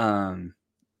 And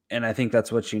I think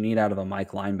that's what you need out of a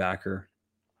Mike linebacker.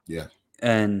 Yeah.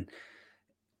 And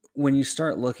when you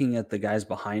start looking at the guys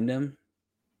behind him,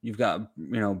 you've got,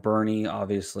 you know, Bernie,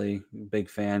 obviously, big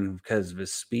fan because of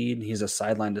his speed. He's a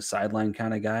sideline to sideline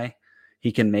kind of guy.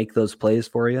 He can make those plays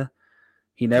for you.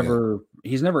 He's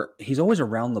always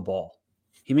around the ball.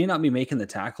 He may not be making the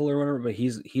tackle or whatever, but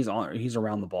he's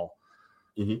around the ball.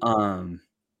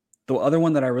 The other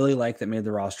one that I really liked that made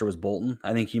the roster was Bolton.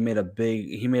 I think he made a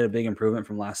big improvement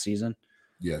from last season.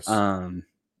 Yes.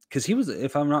 Because he was,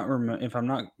 if I'm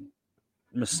not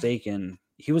mistaken,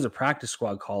 he was a practice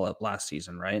squad call up last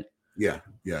season, right? Yeah,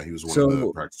 he was one of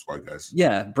the practice squad guys.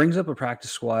 Yeah, brings up a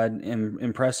practice squad and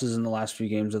impresses in the last few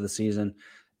games of the season,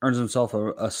 earns himself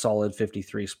a solid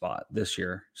 53 spot this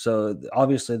year. So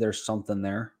obviously there's something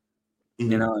there.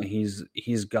 You know, he's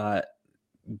got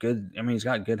good. I mean, he's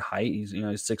got good height.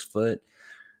 He's 6 foot,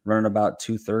 running about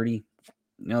 230. You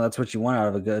know, that's what you want out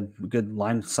of a good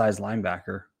line size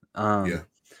linebacker.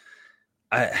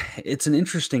 It's an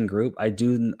interesting group. I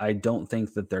don't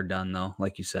think that they're done though.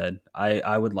 Like you said,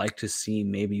 I would like to see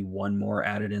maybe one more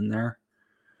added in there.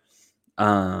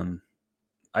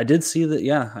 I did see that.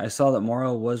 Yeah, I saw that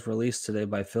Morrow was released today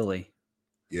by Philly.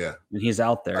 Yeah, and he's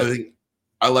out there.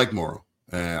 I like Morrow.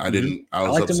 I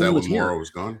was upset when Morrow was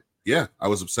gone. Yeah, I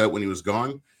was upset when he was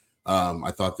gone.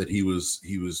 I thought that he was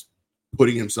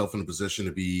putting himself in a position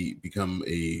to become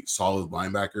a solid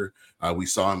linebacker. We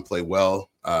saw him play well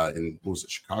in, what was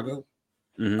it, Chicago?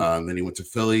 Then he went to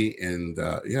Philly, and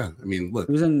I mean, look,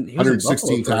 he was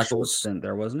 116 tackles stint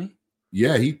there, wasn't he?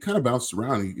 Yeah, he kind of bounced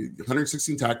around.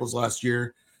 116 tackles last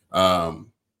year. And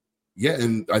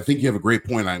I think you have a great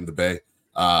point, I'm the Bay.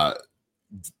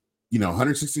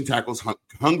 116 tackles,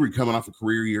 hungry coming off a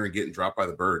career year and getting dropped by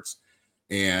the Birds.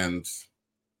 But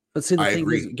see, the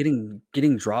thing is,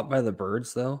 getting dropped by the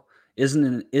Birds though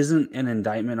isn't an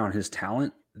indictment on his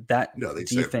talent. That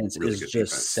defense is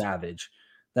just savage.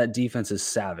 That defense is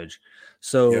savage.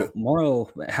 So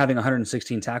Morrow having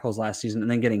 116 tackles last season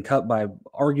and then getting cut by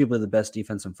arguably the best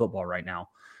defense in football right now.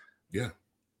 Yeah,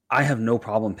 I have no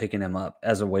problem picking him up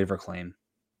as a waiver claim.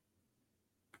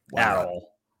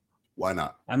 All. Why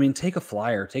not? I mean, take a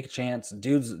flyer, take a chance.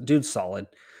 Dude's solid.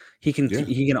 He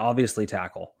can obviously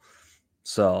tackle.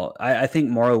 So I think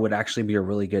Morrow would actually be a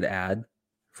really good add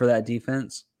for that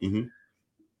defense.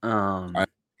 I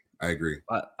agree.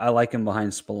 I like him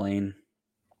behind Spillane,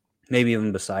 maybe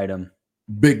even beside him.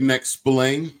 Big neck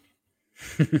Spillane.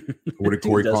 What did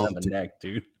Corey call him? Neck,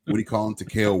 dude. What do you call him?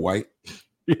 Takeo White.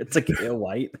 It's a Takeo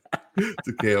White.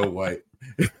 Takeo White.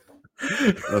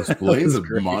 Spillane's a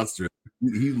monster.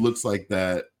 He looks like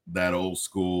that old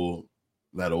school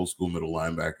middle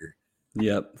linebacker.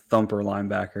 Yep, thumper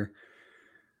linebacker.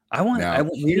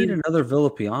 We need another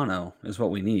Villapiano is what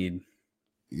we need.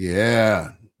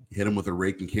 Yeah. Hit him with a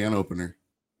rake and can opener.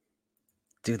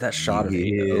 Dude, that shot of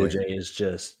OJ is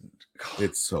just...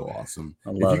 It's so awesome.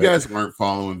 I love if you guys aren't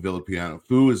following Villapiano,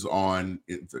 Foo's on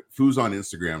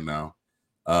Instagram now.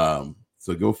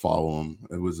 So go follow him.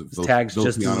 It was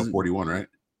Villapiano 41, right?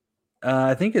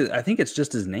 I think it's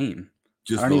just his name.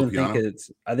 I don't even think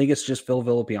I think it's just Phil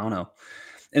Villapiano.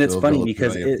 And it's funny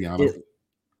because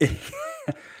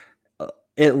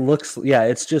it looks,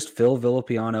 it's just Phil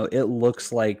Villapiano. It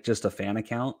looks like just a fan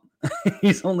account.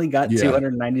 He's only got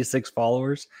 296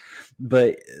 followers,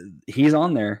 but he's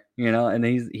on there, and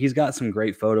he's got some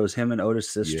great photos. Him and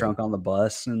Otis Sistrunk on the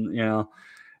bus, and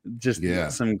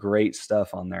some great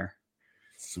stuff on there.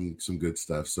 Some good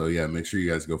stuff. So make sure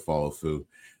you guys go follow Foo.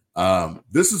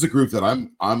 This is a group that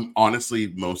I'm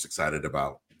honestly most excited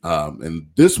about. And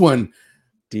this one,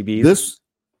 DB.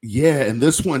 And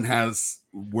this one has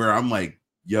where I'm like,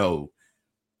 yo,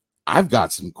 I've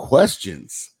got some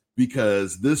questions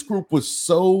because this group was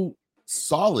so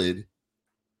solid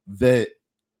that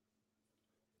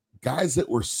guys that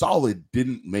were solid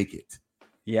didn't make it.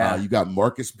 Yeah. You got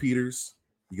Marcus Peters,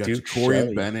 you got Duke Jacorian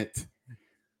Shelley. Bennett,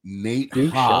 Nate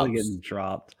Duke Hobbs. Shelley getting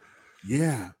dropped.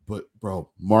 Yeah, but bro,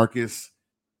 Marcus,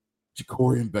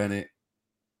 Jacorian Bennett,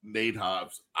 Nate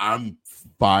Hobbs. I'm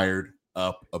fired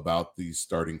up about these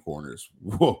starting corners.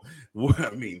 Whoa,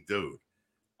 I mean, dude,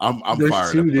 I'm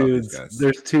fired up about these guys.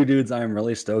 There's two dudes I'm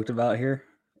really stoked about here,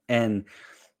 and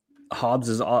Hobbs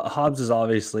is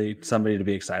obviously somebody to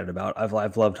be excited about.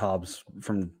 I've loved Hobbs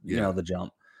from the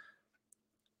jump.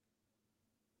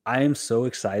 I am so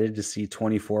excited to see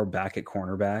 24 back at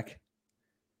cornerback.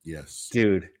 Yes,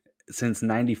 dude. Since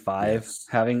 '95,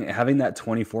 having that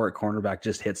 24 at cornerback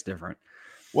just hits different.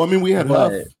 Well, I mean, we had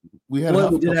Huff. We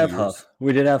did have Huff.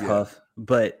 We did have Huff,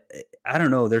 but I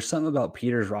don't know. There's something about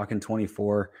Peters rocking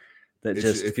 24 that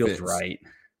just feels right.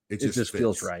 It just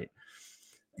feels right.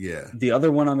 Yeah. The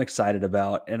other one I'm excited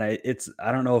about, and I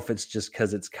don't know if it's just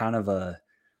because it's kind of I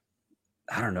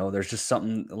don't know. There's just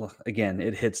something. Again,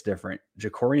 it hits different.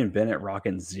 Jacorian Bennett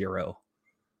rocking 0.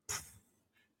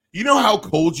 You know how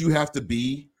cold you have to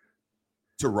be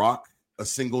to rock a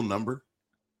single number,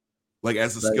 like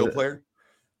as a skill player?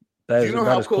 That is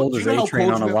about as cold as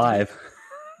A-Train on a live.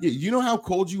 Yeah, you know how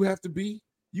cold you have to be?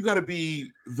 You got to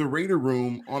be the Raider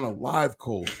room on a live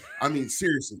cold. I mean,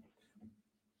 seriously.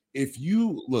 If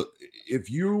you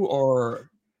are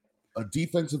a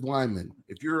defensive lineman,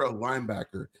 if you're a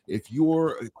linebacker, if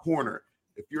you're a corner,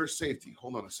 if you're a safety,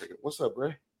 hold on a second. What's up,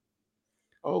 Ray?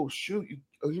 Oh, shoot.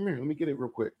 Come here. Let me get it real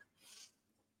quick.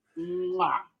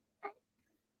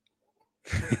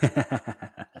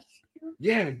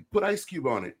 Yeah, put Ice Cube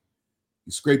on it.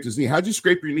 He scraped his knee. How'd you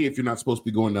scrape your knee if you're not supposed to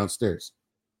be going downstairs?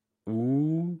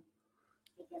 Ooh.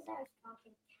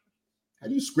 How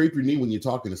do you scrape your knee when you're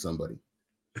talking to somebody?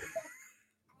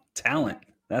 Talent.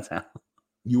 That's how.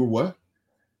 You were what?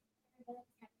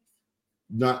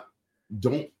 You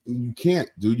can't,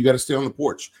 dude. You got to stay on the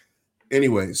porch.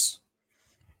 Anyways,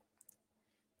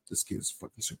 this kid's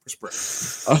fucking super spread.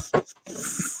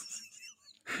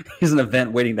 He's an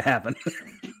event waiting to happen.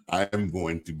 I am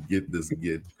going to get this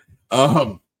kid.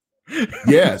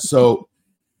 Yeah, so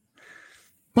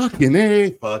fucking A.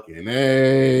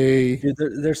 Dude,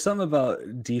 there's something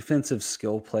about defensive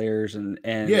skill players and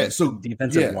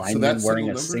defensive linemen wearing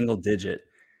a single digit.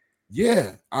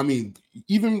 Yeah, I mean,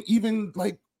 even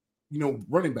like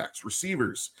running backs,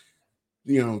 receivers.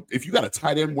 If you got a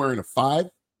tight end wearing a 5,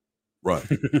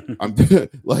 run. I'm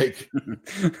like,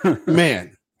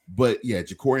 man. But yeah,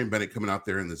 Jacorian Bennett coming out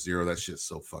there in the 0, that shit's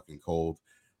so fucking cold.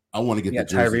 I want to get the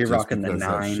jersey Tyree rocking the 9.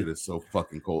 That shit is so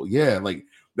fucking cold. Yeah, like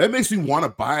that makes me want to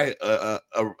buy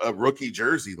a rookie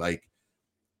jersey. Like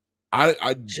I've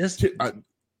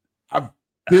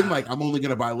been like, I'm only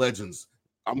gonna buy legends.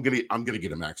 I'm gonna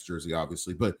get a Max jersey,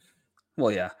 obviously, but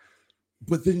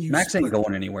But then Max ain't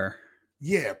going anywhere.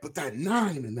 Yeah, but that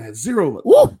 9 and that 0, like,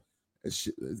 whoa, that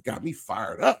shit has got me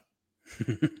fired up.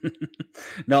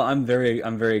 No, I'm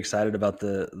very excited about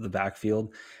the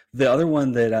backfield. The other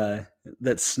one that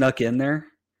snuck in there,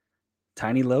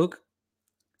 Tiny Loke.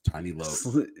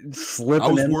 Slipping. I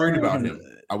was worried about him.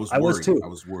 I was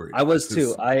worried. I was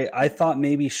too. I thought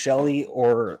maybe Shelley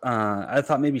would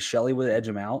edge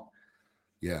him out.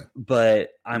 Yeah.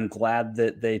 But I'm glad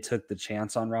that they took the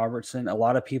chance on Robertson. A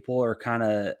lot of people are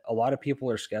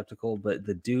skeptical, but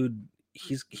the dude,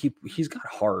 he's got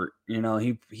heart.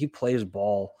 He plays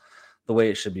ball the way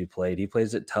it should be played. He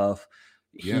plays it tough.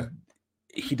 Yeah.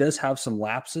 He does have some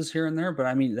lapses here and there, but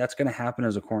I mean, that's going to happen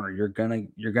as a corner. You're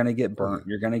going to get burnt.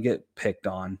 You're going to get picked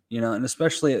on, and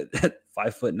especially at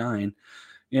 5'9",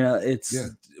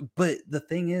 but the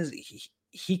thing is,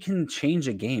 he can change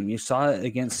a game. You saw it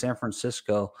against San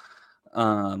Francisco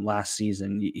last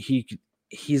season.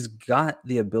 He's got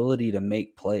the ability to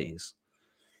make plays.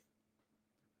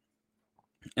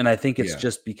 And I think it's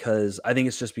just because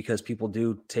people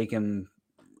do take him,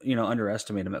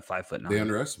 underestimate him at 5'9". They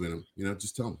underestimate him.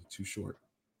 Just tell him too short.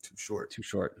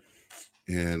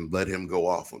 And let him go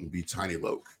off and be Tiny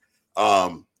Loke.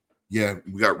 Yeah,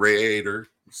 we got Ray Ader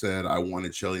said, I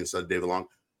wanted Shelley instead of David Long.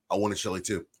 I wanted Shelley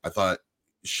too. I thought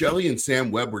Shelley and Sam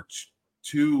Webb were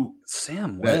two.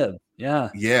 Sam Webb, yeah.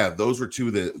 Yeah, those were two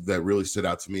that really stood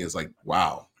out to me as like,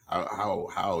 wow,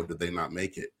 how did they not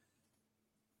make it?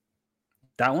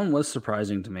 That one was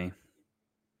surprising to me.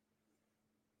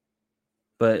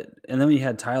 And then we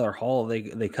had Tyler Hall.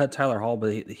 They cut Tyler Hall, but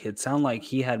it sounded like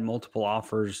he had multiple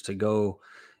offers to go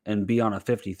and be on a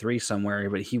 53 somewhere,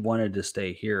 but he wanted to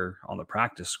stay here on the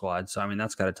practice squad. So, I mean,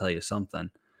 that's got to tell you something.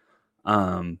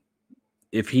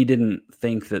 If he didn't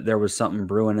think that there was something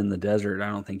brewing in the desert, I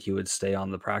don't think he would stay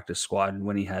on the practice squad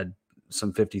when he had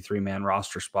some 53-man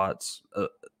roster spots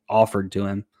offered to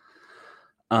him.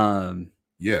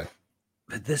 Yeah.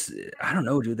 But this, I don't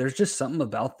know, dude. There's just something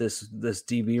about this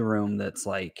DB room that's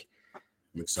like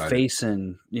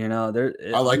facing, you know.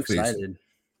 I like excited.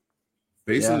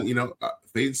 Faison, you know,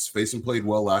 Faison played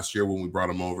well last year when we brought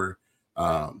him over,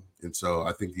 and so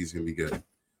I think he's going to be good.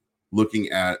 Looking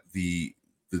at the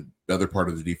other part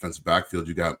of the defensive backfield,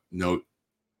 you got no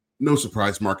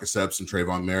surprise, Marcus Epps and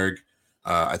Trayvon Merrick.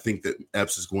 I think that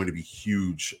Epps is going to be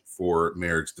huge for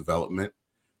Merrick's development.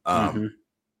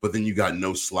 But then you got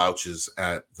no slouches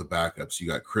at the backups. You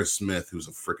got Chris Smith, who's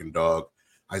a freaking dog,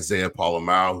 Isaiah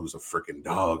Polamau, who's a freaking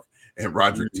dog, and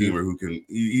Roderick Teamer, who can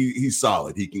he's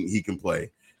solid. He can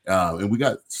play. And we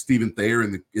got Stephen Thayer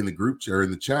in the group chat, in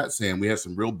the chat, saying we have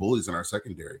some real bullies in our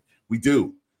secondary. We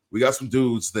do. We got some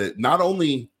dudes that not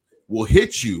only will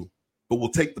hit you, but will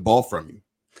take the ball from you.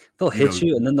 They'll hit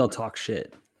you and then they'll talk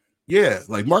shit. Yeah,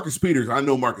 like Marcus Peters. I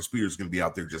know Marcus Peters is going to be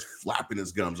out there just flapping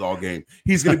his gums all game.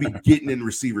 He's going to be getting in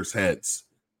receivers' heads.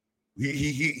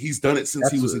 He's done it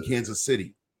since he was in Kansas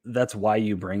City. That's why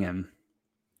you bring him.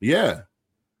 Yeah.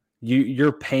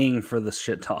 You're paying for the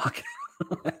shit talk.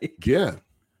 Yeah.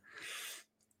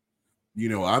 You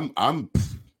know, I'm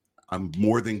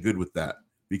more than good with that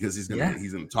because he's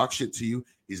gonna talk shit to you,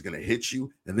 he's gonna hit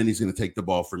you, and then he's gonna take the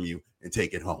ball from you and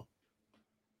take it home.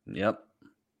 Yep.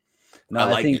 No,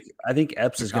 I think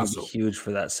Epps is going to be huge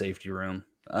for that safety room.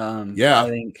 I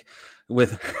think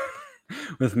with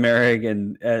Merrick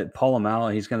and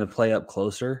Polamau, he's going to play up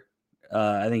closer.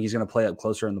 I think he's going to play up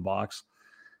closer in the box.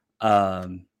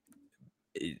 I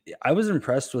was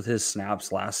impressed with his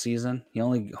snaps last season. He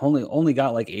only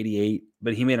got like 88,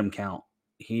 but he made them count.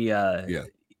 He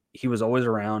was always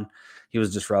around. He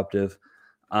was disruptive.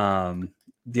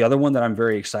 The other one that I'm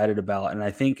very excited about, and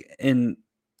I think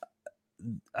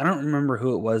I don't remember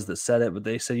who it was that said it, but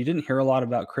they said you didn't hear a lot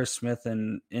about Chris Smith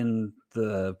in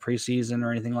the preseason or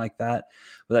anything like that.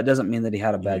 But that doesn't mean that he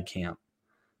had a bad camp.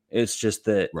 It's just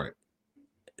that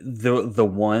the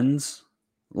ones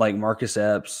like Marcus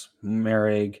Epps,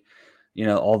 Merrick, you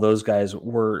know, all those guys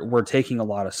were taking a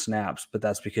lot of snaps, but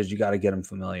that's because you got to get them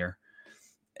familiar.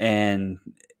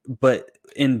 But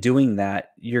in doing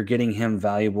that, you're getting him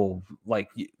valuable like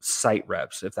sight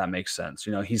reps, if that makes sense.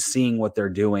 You know, he's seeing what they're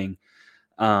doing.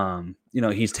 You know,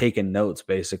 he's taking notes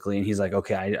basically, and he's like,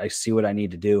 okay, I see what I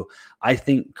need to do. I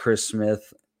think Chris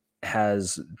Smith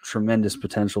has tremendous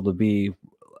potential to be,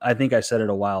 I think I said it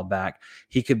a while back,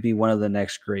 he could be one of the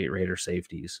next great Raider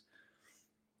safeties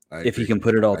if he can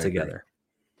put it all together.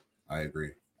 I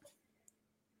agree.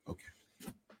 Okay.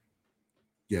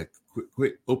 Yeah.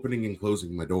 Quit opening and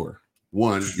closing my door.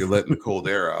 One, you're letting the cold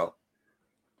air out.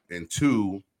 And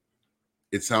two,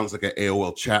 it sounds like an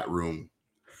AOL chat room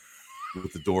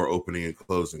with the door opening and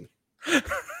closing. Yeah,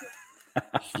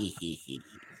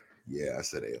 I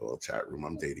said AOL chat room.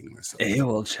 I'm dating myself.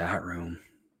 AOL chat room.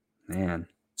 Man.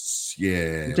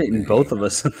 Yeah. You're dating both of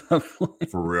us at that point.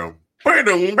 For real.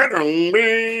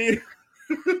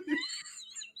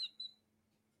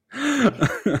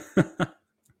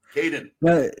 Caden.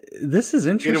 This is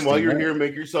interesting. Caden, while you're here,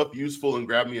 make yourself useful and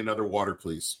grab me another water,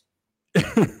 please.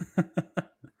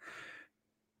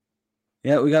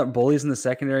 Yeah, we got bullies in the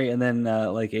secondary, and then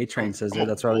like A-Train says there,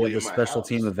 that's why we have the special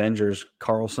team Avengers,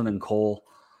 Carlson and Cole.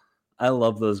 I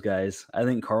love those guys. I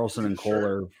think Carlson and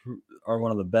Cole are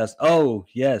one of the best. Oh,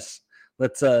 yes.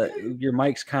 Let's your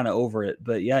mic's kind of over it,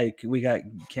 but yeah, we got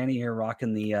Kenny here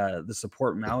rocking the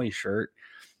Support Maui shirt.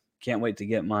 Can't wait to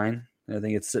get mine. I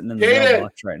think it's sitting in the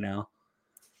mailbox right now.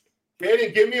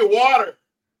 Kaden, give me a water.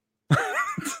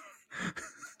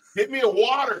 Give me a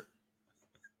water.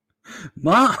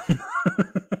 Mom.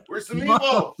 Where's the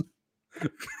meatloaf?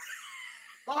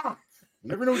 Mom.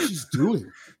 Never know what she's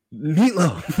doing.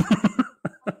 Meatloaf.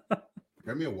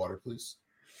 Grab me a water, please.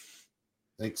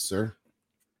 Thanks, sir.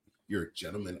 You're a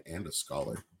gentleman and a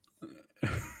scholar.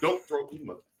 Don't throw me,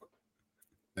 motherfucker.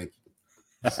 Thank you.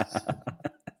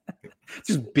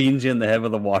 Just beans you in the head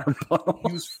with a water bottle.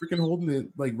 He was freaking holding it,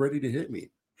 like ready to hit me.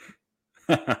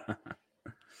 Be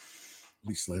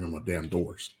slamming my damn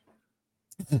doors.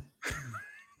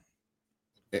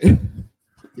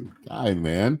 Guy,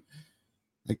 man.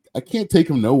 I can't take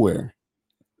him nowhere.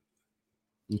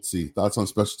 Let's see. Thoughts on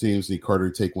special teams? Need Carter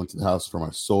to take one to the house for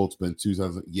my soul. It's been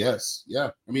 2000. Yes.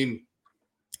 Yeah. I mean,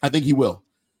 I think he will.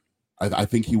 I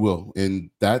think he will.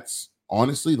 And that's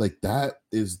honestly, like, that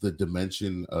is the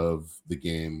dimension of the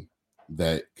game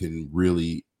that can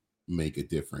really make a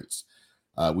difference.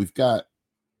 We've got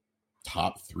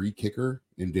top 3 kicker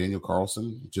in Daniel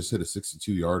Carlson. Just hit a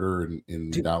 62-yarder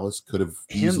in Dallas. Could have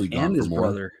easily gone and for his more.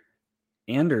 Brother.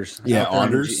 Anders. Yeah,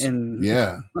 out there Anders.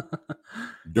 Yeah.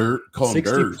 Call them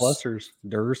 60 Durs. plusers.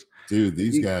 Durs. Dude,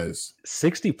 these guys.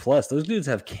 60 plus. Those dudes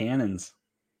have cannons.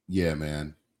 Yeah,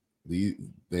 man.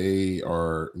 They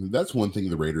are. That's one thing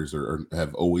the Raiders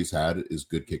have always had is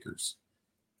good kickers.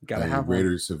 Gotta have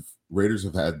Raiders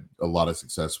have had a lot of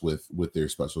success with their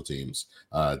special teams.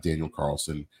 Daniel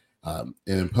Carlson,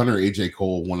 and punter AJ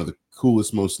Cole, one of the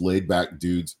coolest, most laid back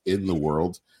dudes in the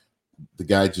world. The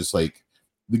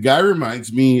guy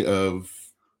reminds me of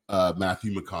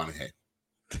Matthew McConaughey.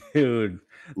 Dude,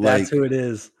 that's who it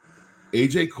is.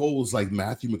 AJ Cole is like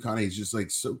Matthew McConaughey. He's just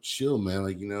like so chill, man.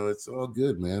 Like, it's all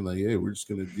good, man. Like, hey, we're just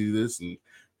gonna do this and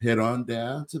head on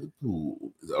down to the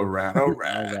pool. All right. all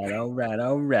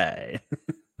right.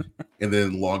 And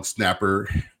then long snapper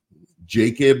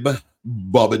Jacob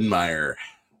Bobenmeyer.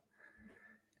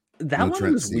 That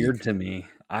one was weird to me.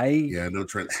 No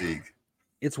Trent Sieg.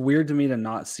 It's weird to me to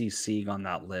not see Sieg on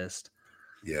that list.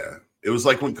 Yeah, it was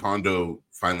like when Kondo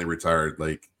finally retired,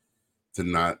 like to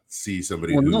not see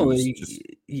somebody. Well,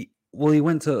 he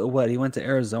went to what? He went to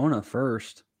Arizona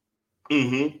first,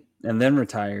 and then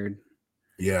retired.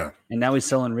 Yeah, and now he's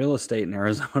selling real estate in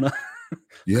Arizona.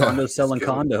 Yeah, Kondo's selling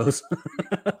condos.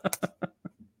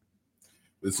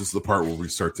 This is the part where we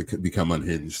start to become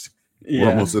unhinged.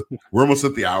 Yeah. We're almost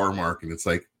at the hour mark, and it's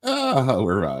like,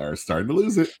 we're starting to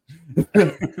lose it.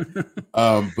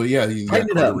 But yeah, you got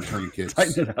Carter returning kicks.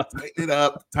 Tighten it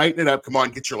up. Come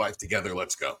on, get your life together.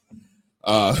 Let's go.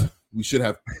 We should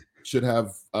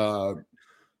have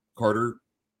Carter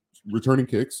returning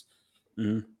kicks.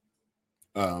 Mm-hmm.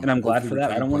 And I'm glad for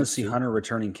that. I don't want to see Hunter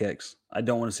returning kicks. I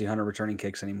don't want to see Hunter returning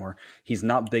kicks anymore. He's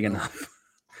not big enough.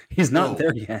 He's not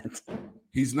there yet.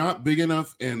 He's not big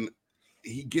enough, and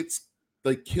he gets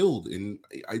killed, and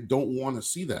I don't want to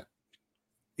see that.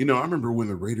 I remember when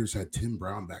the Raiders had Tim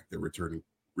Brown back there returning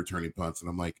punts, and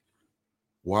I'm like,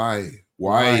 why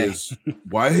is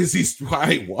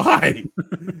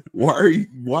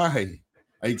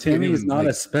Timmy's not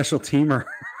a special teamer.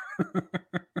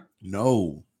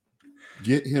 No,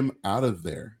 get him out of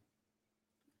there.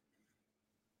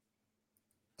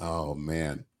 Oh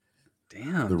man,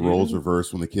 damn, the roles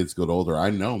reverse when the kids get older. I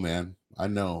know, man. I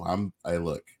know.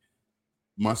 Look,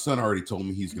 my son already told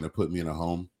me he's going to put me in a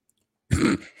home.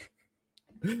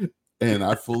 And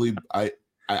I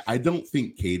don't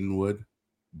think Caden would,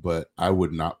 but I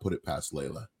would not put it past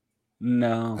Layla.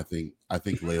 No. I think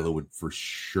Layla would for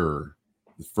sure.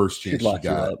 The first chance she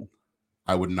got,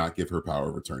 I would not give her power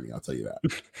of attorney. I'll tell you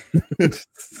that.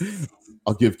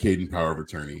 I'll give Caden power of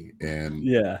attorney, and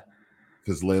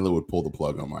because Layla would pull the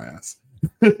plug on my ass.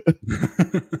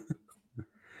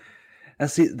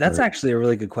 See, that's actually a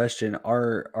really good question.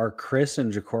 Are Chris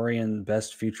and Jacorian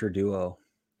best future duo?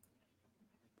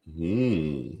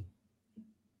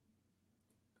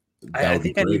 I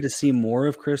think I need to see more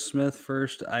of Chris Smith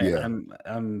first.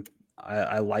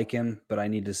 I like him, but I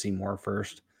need to see more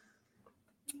first.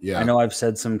 Yeah, I know I've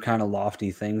said some kind of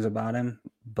lofty things about him,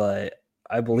 but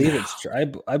I believe it's true.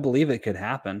 I believe it could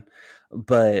happen,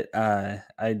 but I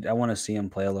want to see him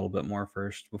play a little bit more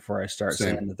first before I start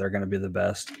saying that they're going to be the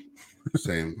best.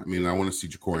 Same. I mean, I want to see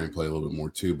Jacorian play a little bit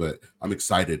more too, but I'm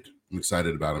excited. I'm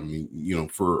excited about him. I mean,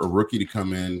 for a rookie to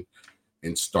come in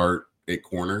and start at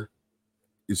corner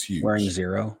is huge. Wearing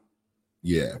 0.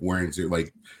 Yeah, wearing 0.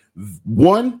 Like,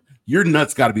 one, your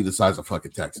nuts got to be the size of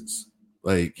fucking Texas.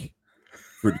 Like,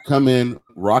 for to come in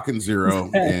rocking 0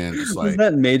 and just like, was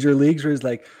that Major Leagues where he's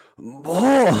like,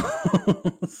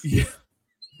 oh yeah.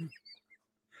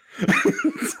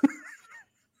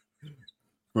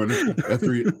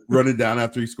 running down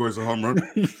after he scores a home run.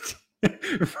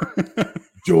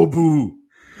 Jobu.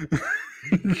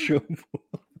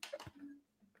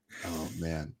 Oh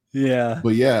man. Yeah.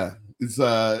 But yeah, it's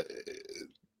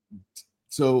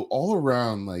so all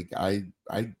around, like I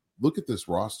look at this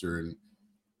roster, and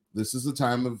this is the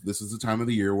time of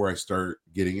the year where I start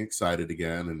getting excited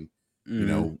again,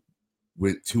 and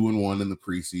went 2-1 in the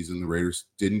preseason. The Raiders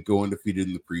didn't go undefeated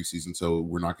in the preseason, so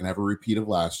we're not going to have a repeat of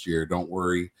last year. Don't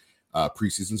worry.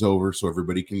 Preseason's over, so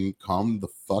everybody can calm the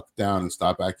fuck down and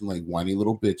stop acting like whiny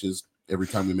little bitches every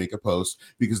time we make a post,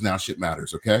 because now shit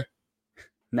matters, okay?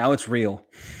 Now it's real.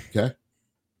 Okay?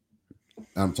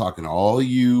 I'm talking to all of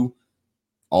you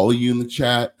in the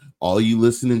chat, all of you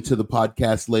listening to the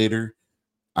podcast later.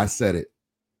 I said it.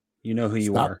 You know who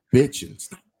you are.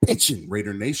 Stop bitching,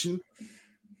 Raider Nation.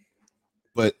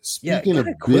 But speaking of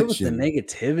quit bitching, with the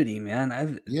negativity,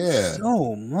 man.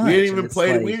 So much. We ain't even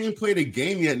played a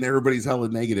game yet, and everybody's hella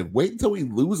negative. Wait until we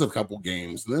lose a couple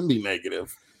games, and then be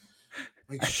negative.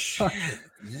 Like I saw, shit,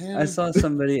 I man. saw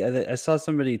somebody. I saw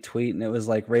somebody tweet, and it was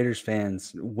like Raiders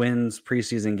fans wins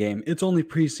preseason game. It's only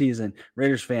preseason.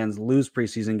 Raiders fans lose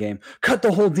preseason game. Cut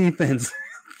the whole defense.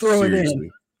 Throw it in. Seriously.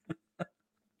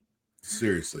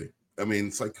 Seriously. I mean,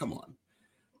 it's like, come on.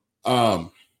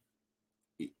 Um,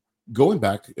 going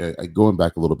back a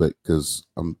little bit, because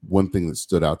one thing that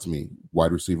stood out to me,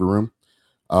 wide receiver room,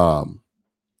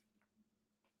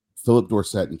 Philip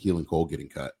Dorsett and Keelan Cole getting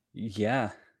cut.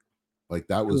 Yeah, Like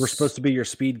that we're was supposed to be your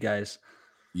speed guys.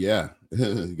 Yeah,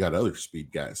 you got other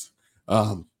speed guys.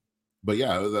 But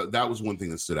yeah, that was one thing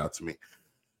that stood out to me.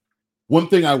 One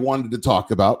thing I wanted to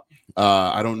talk about,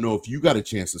 I don't know if you got a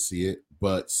chance to see it,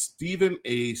 but Stephen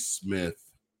A.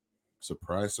 Smith,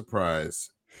 surprise, surprise,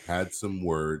 had some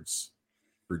words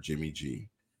for Jimmy G.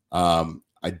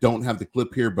 I don't have the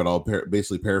clip here, but I'll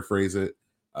basically paraphrase it.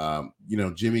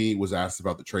 Jimmy was asked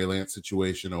about the Trey Lance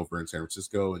situation over in San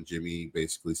Francisco, and Jimmy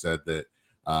basically said that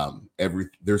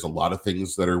there's a lot of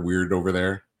things that are weird over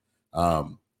there.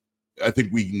 I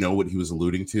think we know what he was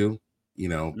alluding to.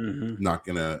 Not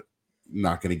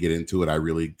gonna get into it. I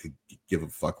really could give a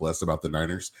fuck less about the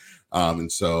Niners.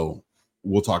 And so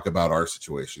we'll talk about our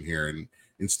situation here.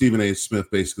 And Stephen A.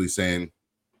 Smith basically saying,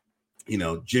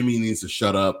 Jimmy needs to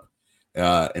shut up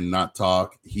and not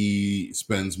talk. He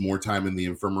spends more time in the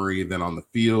infirmary than on the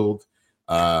field.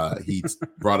 He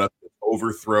brought up the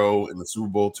overthrow in the Super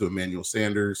Bowl to Emmanuel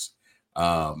Sanders.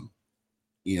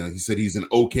 He said he's an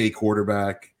okay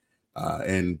quarterback.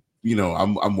 I'm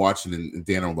watching, and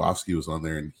Dan Orlovsky was on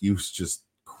there, and he was just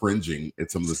cringing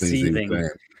at some of the things he was saying.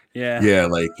 Yeah,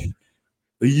 like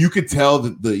you could tell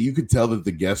that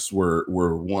the guests were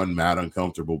one, mad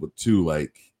uncomfortable, but two,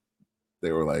 like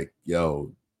they were like,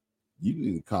 "Yo, you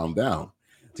need to calm down."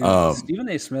 Dude, Stephen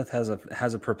A. Smith has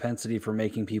a propensity for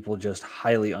making people just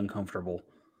highly uncomfortable.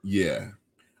 Yeah,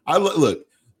 look.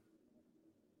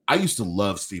 I used to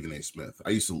love Stephen A. Smith.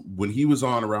 When he was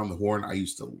on Around the Horn, I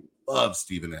used to love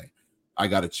Stephen A. I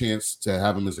got a chance to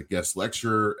have him as a guest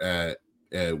lecturer at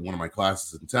one of my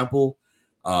classes in Temple.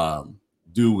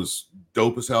 Dude was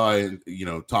dope as hell. I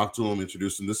talked to him,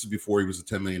 introduced him. This is before he was a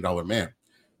 $10 million man.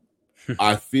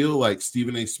 I feel like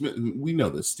Stephen A. Smith, we know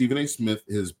this, Stephen A. Smith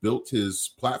has built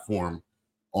his platform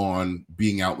on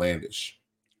being outlandish.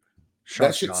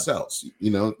 That shit sells.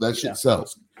 That shit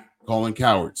sells. Colin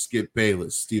Cowherd, Skip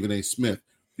Bayless, Stephen A. Smith.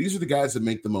 These are the guys that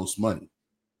make the most money.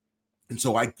 And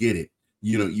so I get it.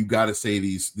 You got to say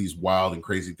these wild and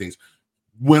crazy things.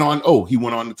 He went on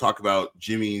to talk about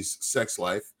Jimmy's sex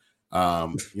life.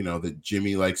 That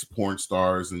Jimmy likes porn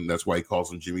stars, and that's why he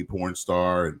calls him Jimmy Porn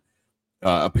Star. And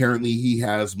apparently he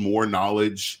has more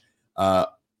knowledge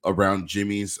around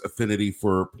Jimmy's affinity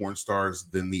for porn stars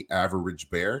than the average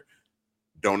bear.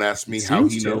 Don't ask me how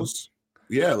he knows.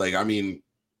 Yeah,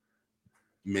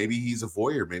 maybe he's a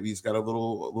voyeur. Maybe he's got a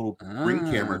little ring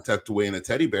camera tucked away in a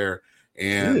teddy bear,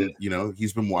 and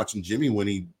he's been watching Jimmy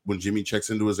when Jimmy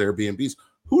checks into his Airbnbs.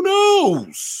 Who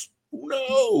knows?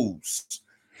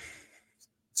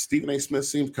 Stephen A. Smith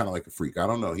seems kind of like a freak. I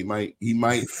don't know. He might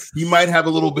have a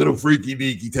little bit of freaky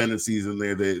deaky tendencies in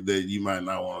there that you might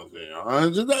not want to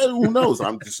say. Who knows?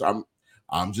 I'm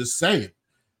just saying.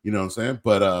 You know what I'm saying?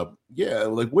 But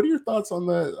what are your thoughts on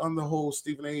the whole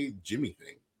Stephen A. Jimmy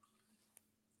thing?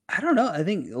 I don't know. I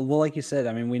think, well, like you said,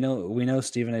 I mean, we know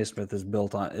Stephen A. Smith is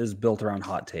built around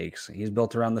hot takes. He's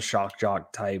built around the shock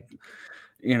jock type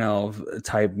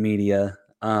media.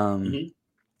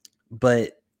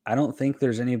 But I don't think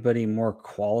there's anybody more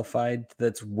qualified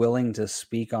that's willing to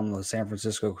speak on the San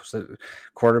Francisco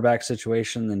quarterback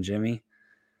situation than Jimmy.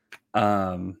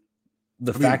 Was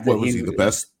he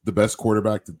the best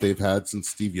quarterback that they've had since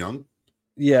Steve Young?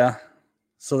 Yeah.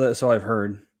 So I've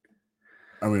heard.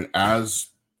 I mean, as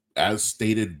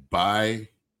stated by,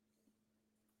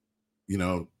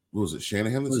 what was it,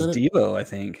 Shanahan that said it? It was Debo, I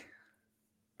think.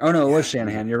 Oh no, it was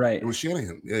Shanahan. You're right. It was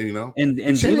Shanahan. Yeah, And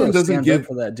Debo doesn't give up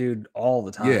for that dude all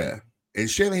the time. Yeah, and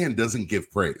Shanahan doesn't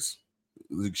give praise.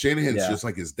 Shanahan's just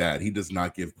like his dad. He does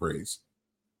not give praise.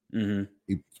 Mm-hmm.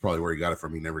 He's probably where he got it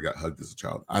from. He never got hugged as a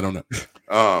child. I don't know.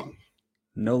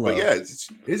 No love. But yeah, it's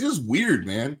just weird,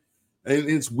 man. And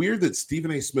it's weird that Stephen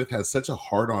A. Smith has such a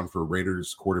hard-on for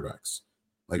Raiders quarterbacks.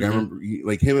 Like I remember,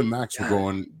 him and Max were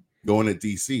going at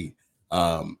DC.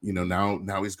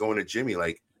 Now he's going to Jimmy.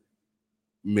 Like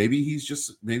maybe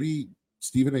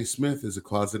Stephen A. Smith is a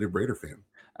closeted Raider fan.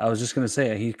 I was just gonna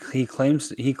say he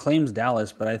claims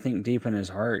Dallas, but I think deep in his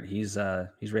heart he's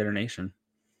Raider Nation.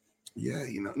 Yeah,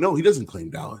 no, he doesn't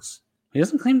claim Dallas. He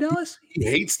doesn't claim Dallas. He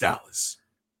hates Dallas.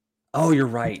 Oh, you're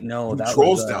right. No, that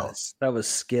trolls Dallas. That was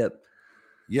Skip.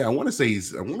 Yeah, I want to say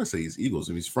he's Eagles,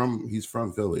 and he's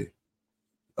from Philly.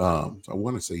 So I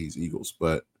want to say he's Eagles,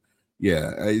 but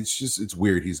yeah, it's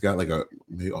weird. He's got like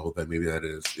maybe that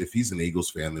is. If he's an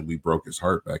Eagles fan, then we broke his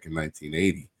heart back in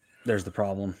 1980. There's the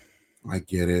problem. I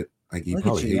get it. Look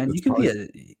at you, man. You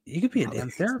could be a damn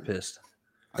therapist.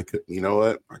 I could. You know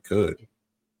what? I could.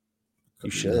 You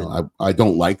should. I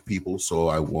don't like people, so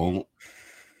I won't.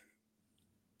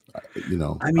 I mean,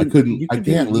 I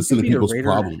can't listen to people's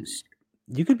problems.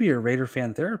 You could be a Raider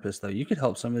fan therapist, though. You could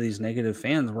help some of these negative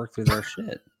fans work through their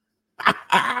shit.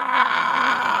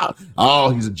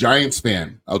 Oh, he's a Giants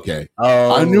fan. Okay.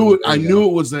 Oh, I knew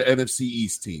it was the NFC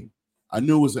East team. I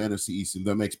knew it was the NFC East team.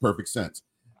 That makes perfect sense.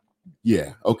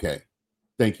 Yeah. Okay.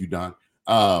 Thank you, Don.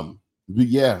 But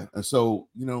yeah. So,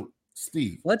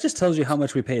 Steve. Well, that just tells you how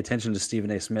much we pay attention to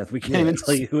Stephen A. Smith. We can't even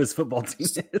tell you who his football team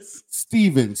is.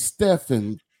 Stephen,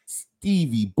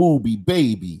 Stevie, Booby,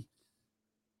 Baby.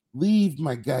 Leave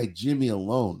my guy Jimmy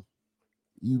alone.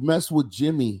 You mess with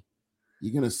Jimmy,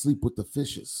 you're gonna sleep with the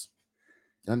fishes.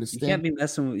 Understand? You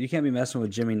can't be messing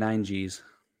with Jimmy 9Gs.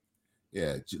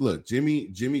 Yeah, look, Jimmy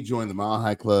joined the Mile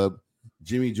High Club.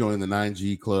 Jimmy joined the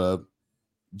 9G Club.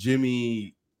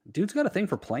 Jimmy, dude's got a thing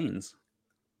for planes.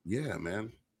 Yeah,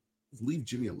 man. Leave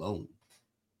Jimmy alone.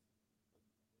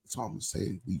 That's all I'm gonna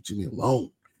say. Leave Jimmy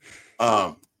alone.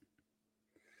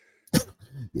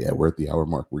 Yeah, we're at the hour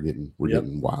mark. We're getting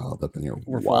wild up in here.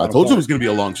 I told you it was going to be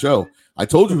a long show. I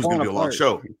thought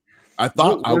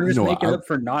we're just making up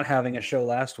for not having a show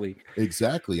last week.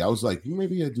 Exactly. I was like,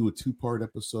 maybe I do a 2-part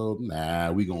episode.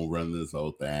 Nah, we gonna run this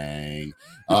whole thing.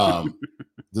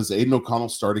 Does Aiden O'Connell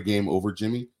start a game over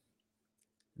Jimmy?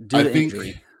 I think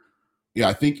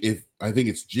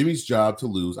it's Jimmy's job to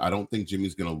lose. I don't think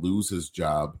Jimmy's going to lose his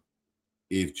job.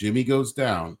 If Jimmy goes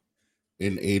down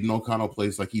and Aiden O'Connell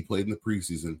plays like he played in the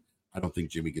preseason, I don't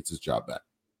think Jimmy gets his job back.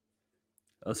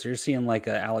 Oh, so you're seeing like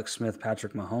a Alex Smith,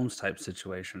 Patrick Mahomes type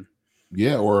situation.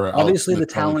 Yeah, or obviously the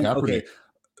talent. Okay,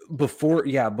 before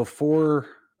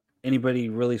anybody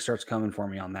really starts coming for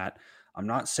me on that, I'm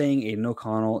not saying Aiden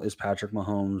O'Connell is Patrick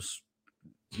Mahomes.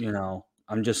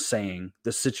 I'm just saying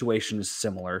the situation is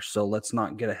similar. So let's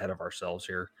not get ahead of ourselves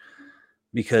here,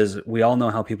 because we all know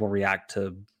how people react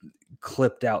to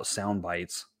clipped out sound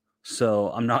bites.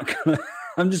 So I'm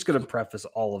just gonna preface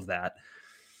all of that.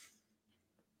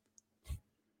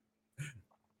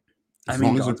 As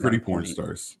long as they're pretty porn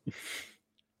stars.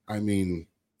 I mean,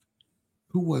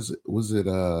 who was it? Who was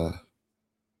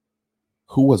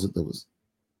it that was?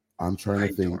 I'm trying to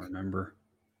think. I don't remember.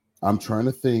 I'm trying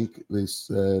to think. They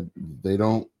said they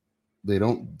don't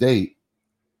date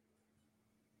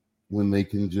when they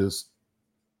can just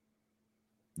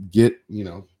get,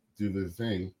 do the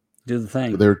thing. Do the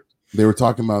thing. They were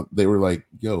talking about, they were like,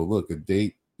 yo, look, a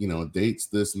date's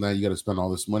this and that. You got to spend all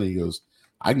this money. He goes,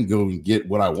 I can go and get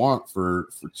what I want for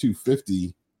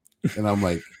 $250. And I'm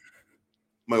like,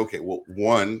 okay, well,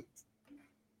 one,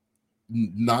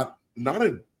 not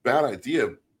a bad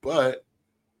idea, but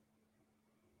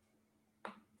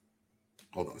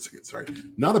hold on a second. Sorry.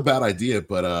 Not a bad idea,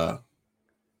 but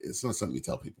it's not something you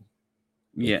tell people.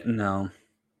 Yeah, no.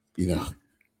 Don.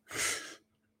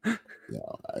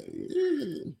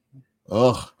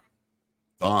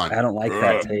 I don't like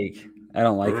that take. I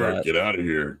don't like that. Get out of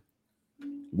here.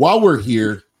 While we're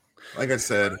here, like I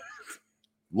said,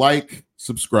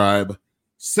 subscribe,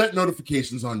 set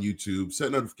notifications on YouTube,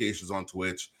 set notifications on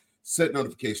Twitch, set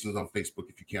notifications on Facebook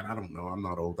if you can. I don't know. I'm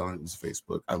not old. I don't use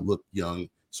Facebook. I look young,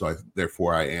 so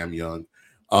therefore I am young.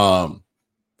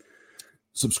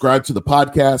 Subscribe to the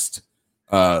podcast.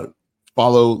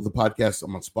 Follow the podcast.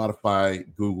 I'm on Spotify,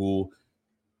 Google,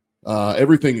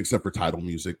 everything except for Tidal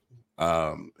Music.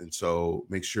 And so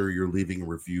make sure you're leaving a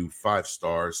review 5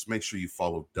 stars. Make sure you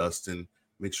follow Dustin.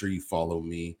 Make sure you follow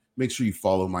me. Make sure you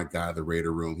follow my guy, the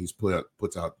Raider Room. He's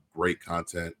puts out great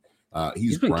content.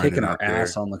 He's been kicking our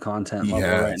ass on the content level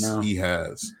right now. He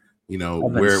has.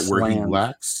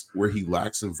 Where he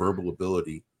lacks in verbal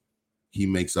ability, he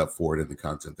makes up for it in the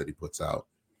content that he puts out.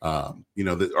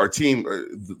 Our team,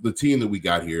 the team that we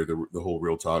got here, the whole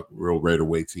Real Talk, Real Raider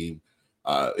Way team,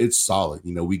 it's solid.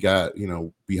 We got,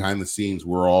 behind the scenes,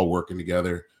 we're all working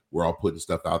together. We're all putting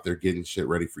stuff out there, getting shit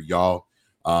ready for y'all.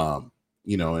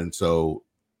 And so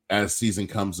as season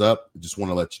comes up, I just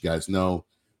want to let you guys know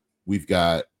we're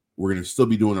going to still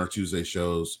be doing our Tuesday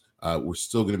shows. We're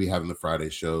still going to be having the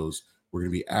Friday shows. We're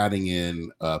going to be adding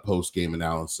in post-game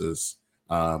analysis.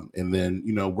 And then,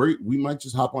 we might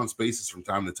just hop on spaces from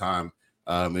time to time.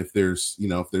 If there's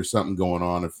something going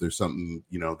on, if there's something,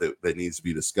 that needs to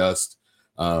be discussed.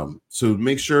 So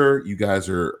make sure you guys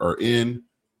are in,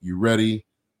 you ready.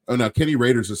 Oh, now Kenny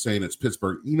Raiders is saying it's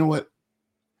Pittsburgh. You know what?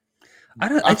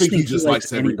 I think he just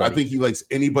likes anybody. I think he likes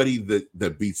anybody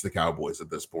that beats the Cowboys at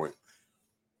this point.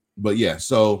 But yeah,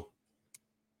 so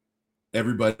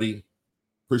everybody,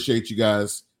 appreciate you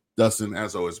guys. Dustin,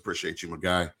 as always, appreciate you, my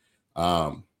guy.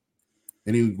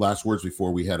 Any last words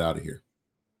before we head out of here?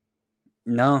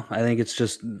 No, I think it's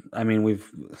just, I mean,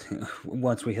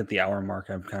 once we hit the hour mark,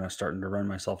 I'm kind of starting to run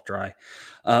myself dry.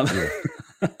 No,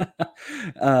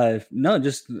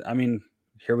 just, I mean,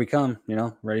 here we come,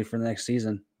 ready for the next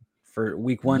season for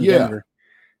week 1, Denver.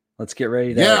 Let's get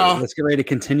ready to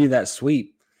continue that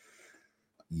sweep.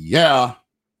 Yeah.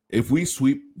 If we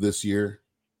sweep this year,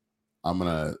 I'm going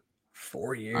to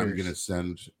 4 years. I'm going to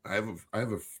send, I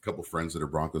have a couple friends that are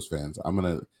Broncos fans. I'm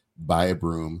going to buy a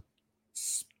broom,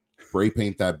 spray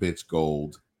paint that bitch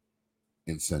gold,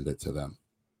 and send it to them.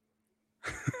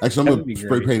 Actually, I'm going to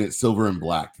spray paint it silver and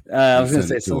black. I was going to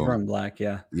say silver and black.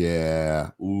 Yeah.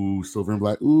 Yeah. Ooh, silver and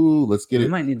black. Ooh, let's get it.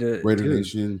 We might need to, Raider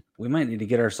Nation. We might need to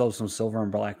get ourselves some silver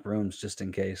and black brooms just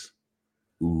in case.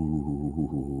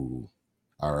 Ooh.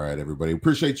 All right, everybody.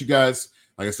 Appreciate you guys.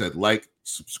 Like I said, like,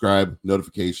 subscribe,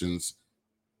 notifications,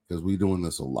 because we're doing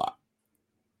this a lot.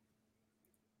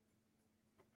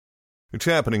 It's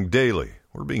happening daily.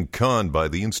 We're being conned by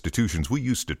the institutions we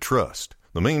used to trust.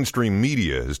 The mainstream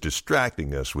media is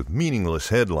distracting us with meaningless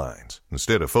headlines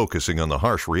instead of focusing on the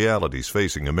harsh realities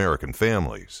facing American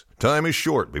families. Time is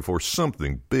short before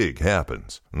something big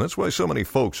happens, and that's why so many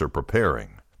folks are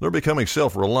preparing. They're becoming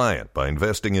self-reliant by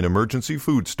investing in emergency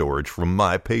food storage from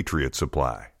My Patriot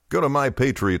Supply. Go to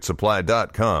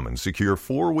MyPatriotSupply.com and secure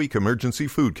 4-week emergency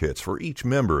food kits for each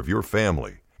member of your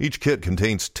family. Each kit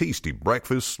contains tasty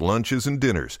breakfasts, lunches, and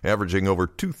dinners, averaging over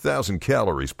 2,000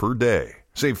 calories per day.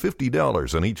 Save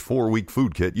 $50 on each 4-week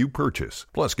food kit you purchase.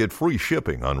 Plus, get free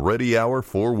shipping on Ready Hour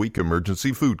 4-week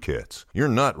emergency food kits. You're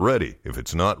not ready if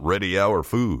it's not Ready Hour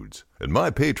foods. At My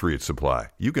Patriot Supply,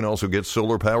 you can also get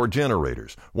solar power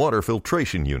generators, water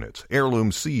filtration units,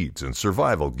 heirloom seeds, and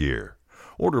survival gear.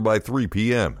 Order by 3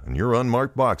 p.m. and your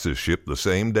unmarked boxes ship the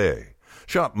same day.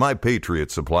 Shop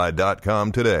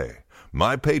MyPatriotSupply.com today.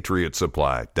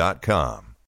 MyPatriotSupply.com.